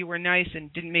 provided you were nice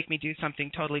and didn't make me do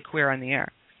something totally queer on the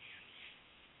air.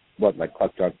 What, like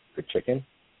cluck drunk for chicken?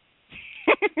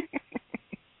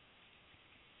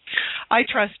 I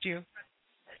trust you.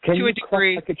 Can to you a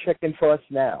degree. Cluck like a chicken for us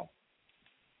now?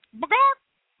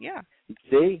 Yeah.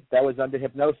 See? That was under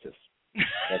hypnosis.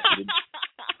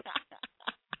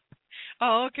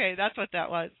 Oh, okay. That's what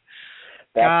that was.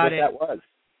 That was.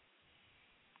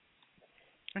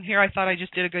 And here I thought I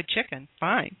just did a good chicken.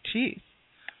 Fine. Jeez.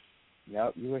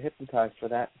 No, you were hypnotized for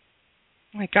that.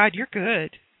 Oh, my God, you're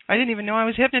good. I didn't even know I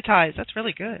was hypnotized. That's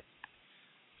really good.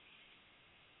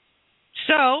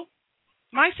 So,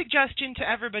 my suggestion to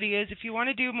everybody is if you want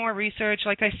to do more research,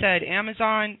 like I said,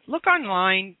 Amazon, look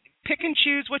online, pick and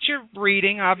choose what you're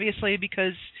reading, obviously,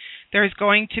 because there's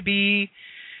going to be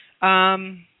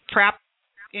crap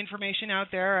information out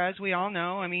there, as we all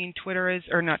know. I mean, but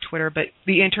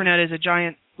the internet is a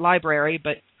giant library,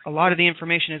 but a lot of the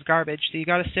information is garbage, so you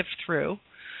got to sift through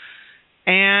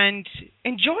and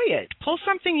enjoy it. Pull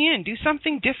something in, do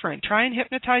something different. Try and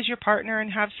hypnotize your partner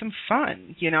and have some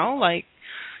fun,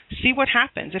 see what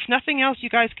happens. If nothing else, you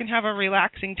guys can have a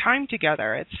relaxing time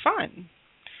together. It's fun.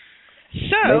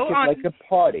 So make it like a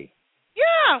party.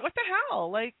 Yeah, what the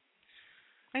hell?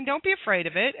 And don't be afraid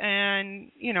of it.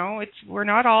 And,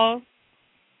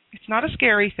 it's not a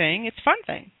scary thing. It's a fun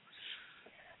thing.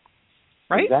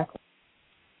 Right? Exactly.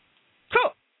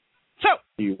 Cool. So,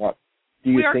 do you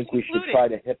think we should try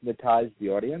to hypnotize the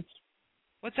audience?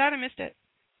 What's that? I missed it.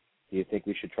 Do you think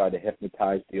we should try to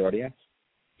hypnotize the audience?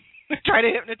 Try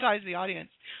to hypnotize the audience.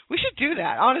 We should do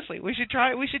that, honestly. We should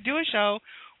do a show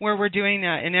where we're doing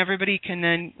that, and everybody can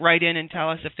then write in and tell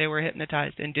us if they were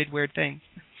hypnotized and did weird things.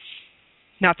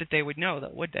 Not that they would know,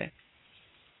 though, would they?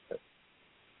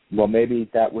 Well, maybe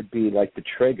that would be like the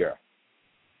trigger.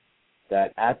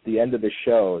 that at the end of the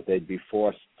show, they'd be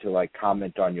forced to, like,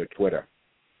 comment on your Twitter.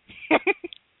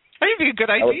 That'd be a good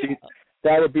idea.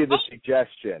 That would be the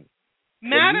suggestion.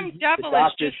 Madam Devilish the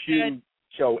Dr. just Shu said,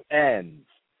 show ends.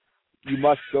 You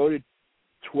must go to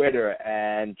Twitter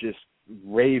and just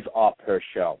rave up her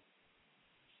show.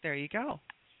 There you go.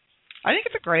 I think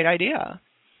it's a great idea.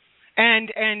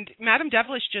 And Madam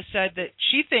Devilish just said that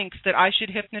she thinks that I should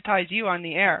hypnotize you on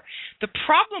the air. The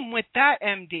problem with that,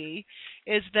 MD,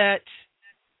 is that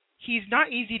he's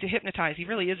not easy to hypnotize. He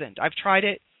really isn't. I've tried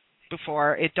it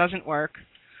before. It doesn't work.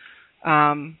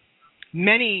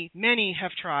 Many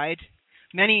have tried.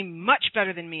 Many much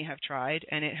better than me have tried,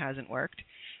 and it hasn't worked.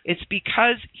 It's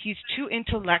because he's too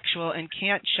intellectual and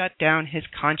can't shut down his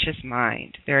conscious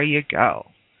mind. There you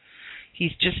go.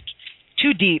 He's just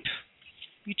too deep.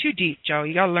 You're too deep, Joe.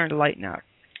 You got to learn to lighten up.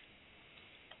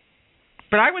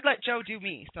 But I would let Joe do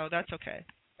me, so that's okay.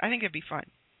 I think it'd be fun.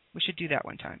 We should do that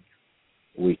one time.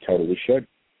 We totally should.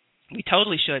 We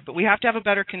totally should, but we have to have a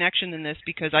better connection than this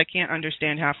because I can't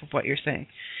understand half of what you're saying.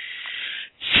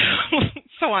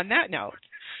 So on that note,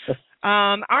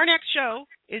 our next show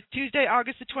is Tuesday,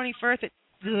 August the 21st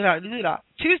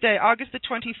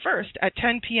at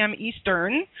 10 p.m.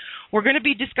 Eastern. We're going to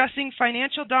be discussing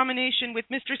financial domination with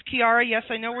Mistress Kiara. Yes,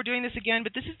 I know we're doing this again,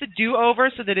 but this is the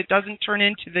do-over so that it doesn't turn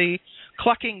into the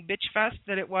clucking bitch fest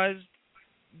that it was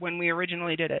when we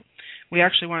originally did it. We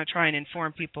actually want to try and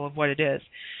inform people of what it is.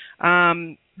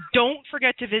 Don't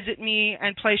forget to visit me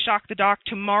and play Shock the Doc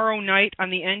tomorrow night on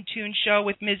the N-Tune show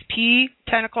with Ms. P,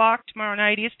 10 o'clock tomorrow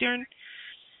night Eastern.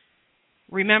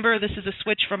 Remember, this is a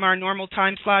switch from our normal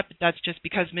time slot, but that's just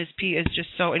because Ms. P is just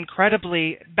so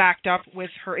incredibly backed up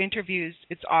with her interviews.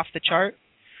 It's off the chart.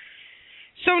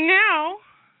 So now,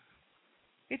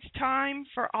 it's time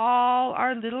for all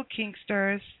our little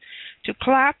kinksters to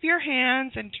clap your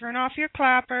hands and turn off your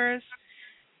clappers,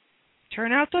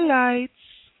 turn out the lights,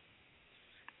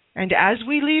 and as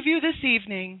we leave you this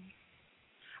evening,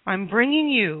 I'm bringing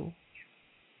you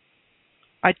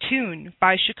a tune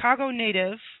by Chicago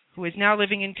native who is now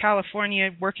living in California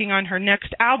working on her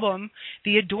next album,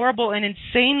 the adorable and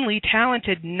insanely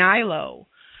talented Nylo.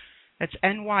 That's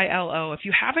Nylo. If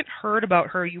you haven't heard about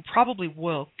her, you probably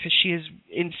will because she is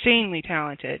insanely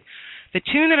talented. The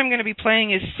tune that I'm going to be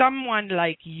playing is Someone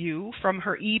Like You from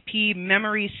her EP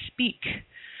Memories Speak.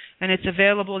 And it's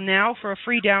available now for a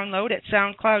free download at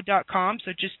SoundCloud.com.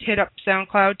 So just hit up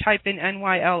SoundCloud, type in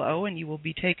Nylo, and you will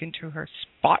be taken to her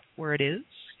spot where it is.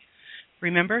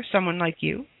 Remember, Someone Like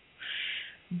You.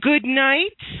 Good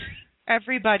night,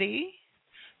 everybody.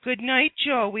 Good night,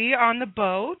 Joey, on the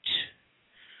boat.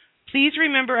 Please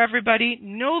remember, everybody,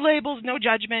 no labels, no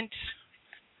judgment.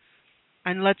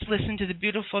 And let's listen to the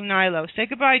beautiful Nylo. Say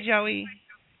goodbye, Joey.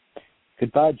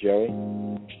 Goodbye, Joey.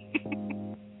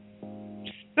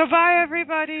 Goodbye,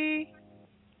 everybody.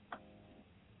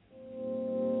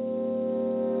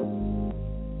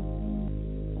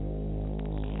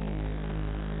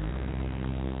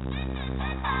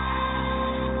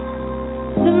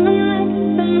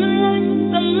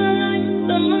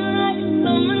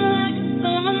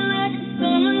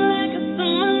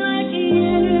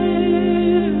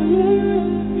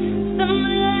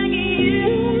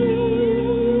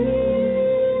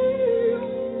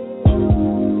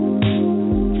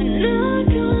 Knock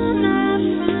on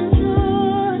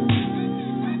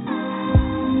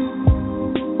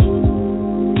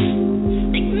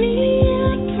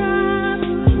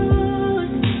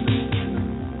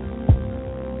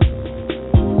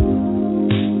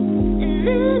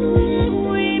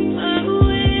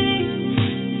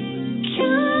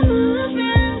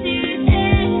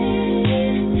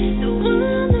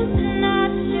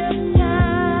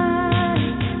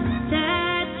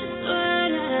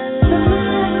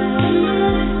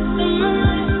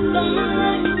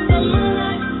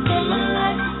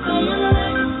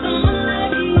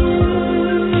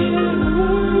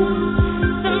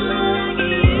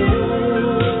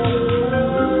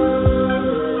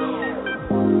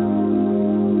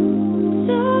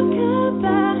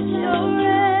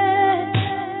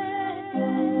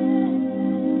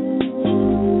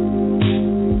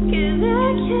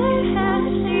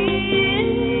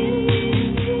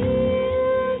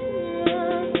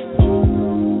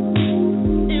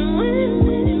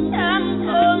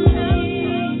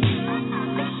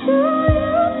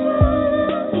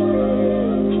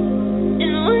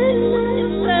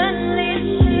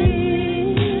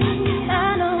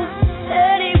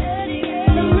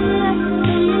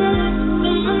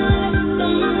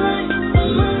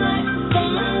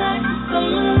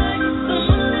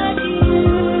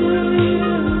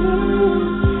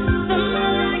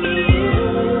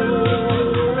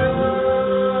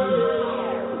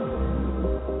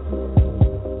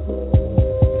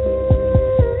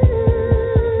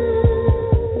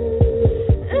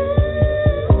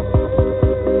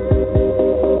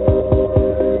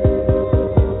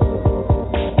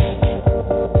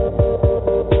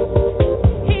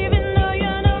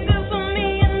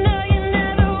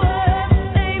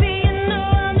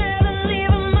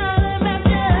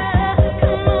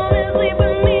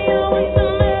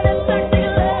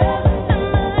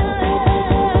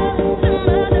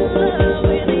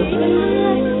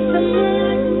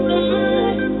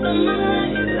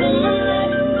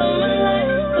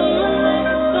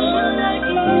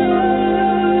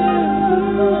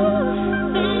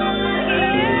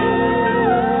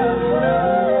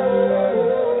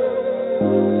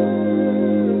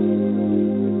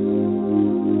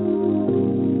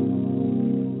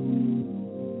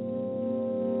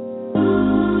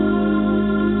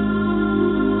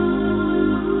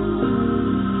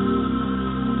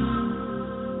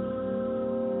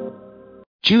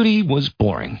Judy was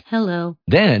boring. Hello.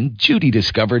 Then Judy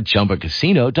discovered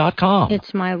ChumbaCasino.com.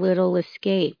 It's my little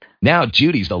escape. Now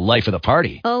Judy's the life of the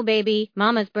party. Oh, baby,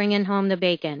 mama's bringing home the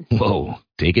bacon. Whoa,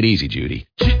 take it easy, Judy.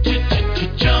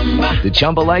 The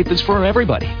Chumba life is for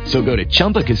everybody. So go to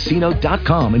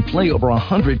ChumbaCasino.com and play over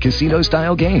 100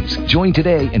 casino-style games. Join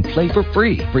today and play for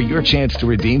free for your chance to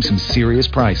redeem some serious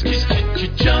prizes.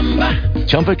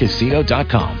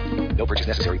 ChumbaCasino.com. No purchase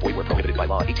necessary. Void where prohibited by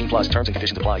law. 18+ terms and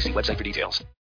conditions apply. See website for details.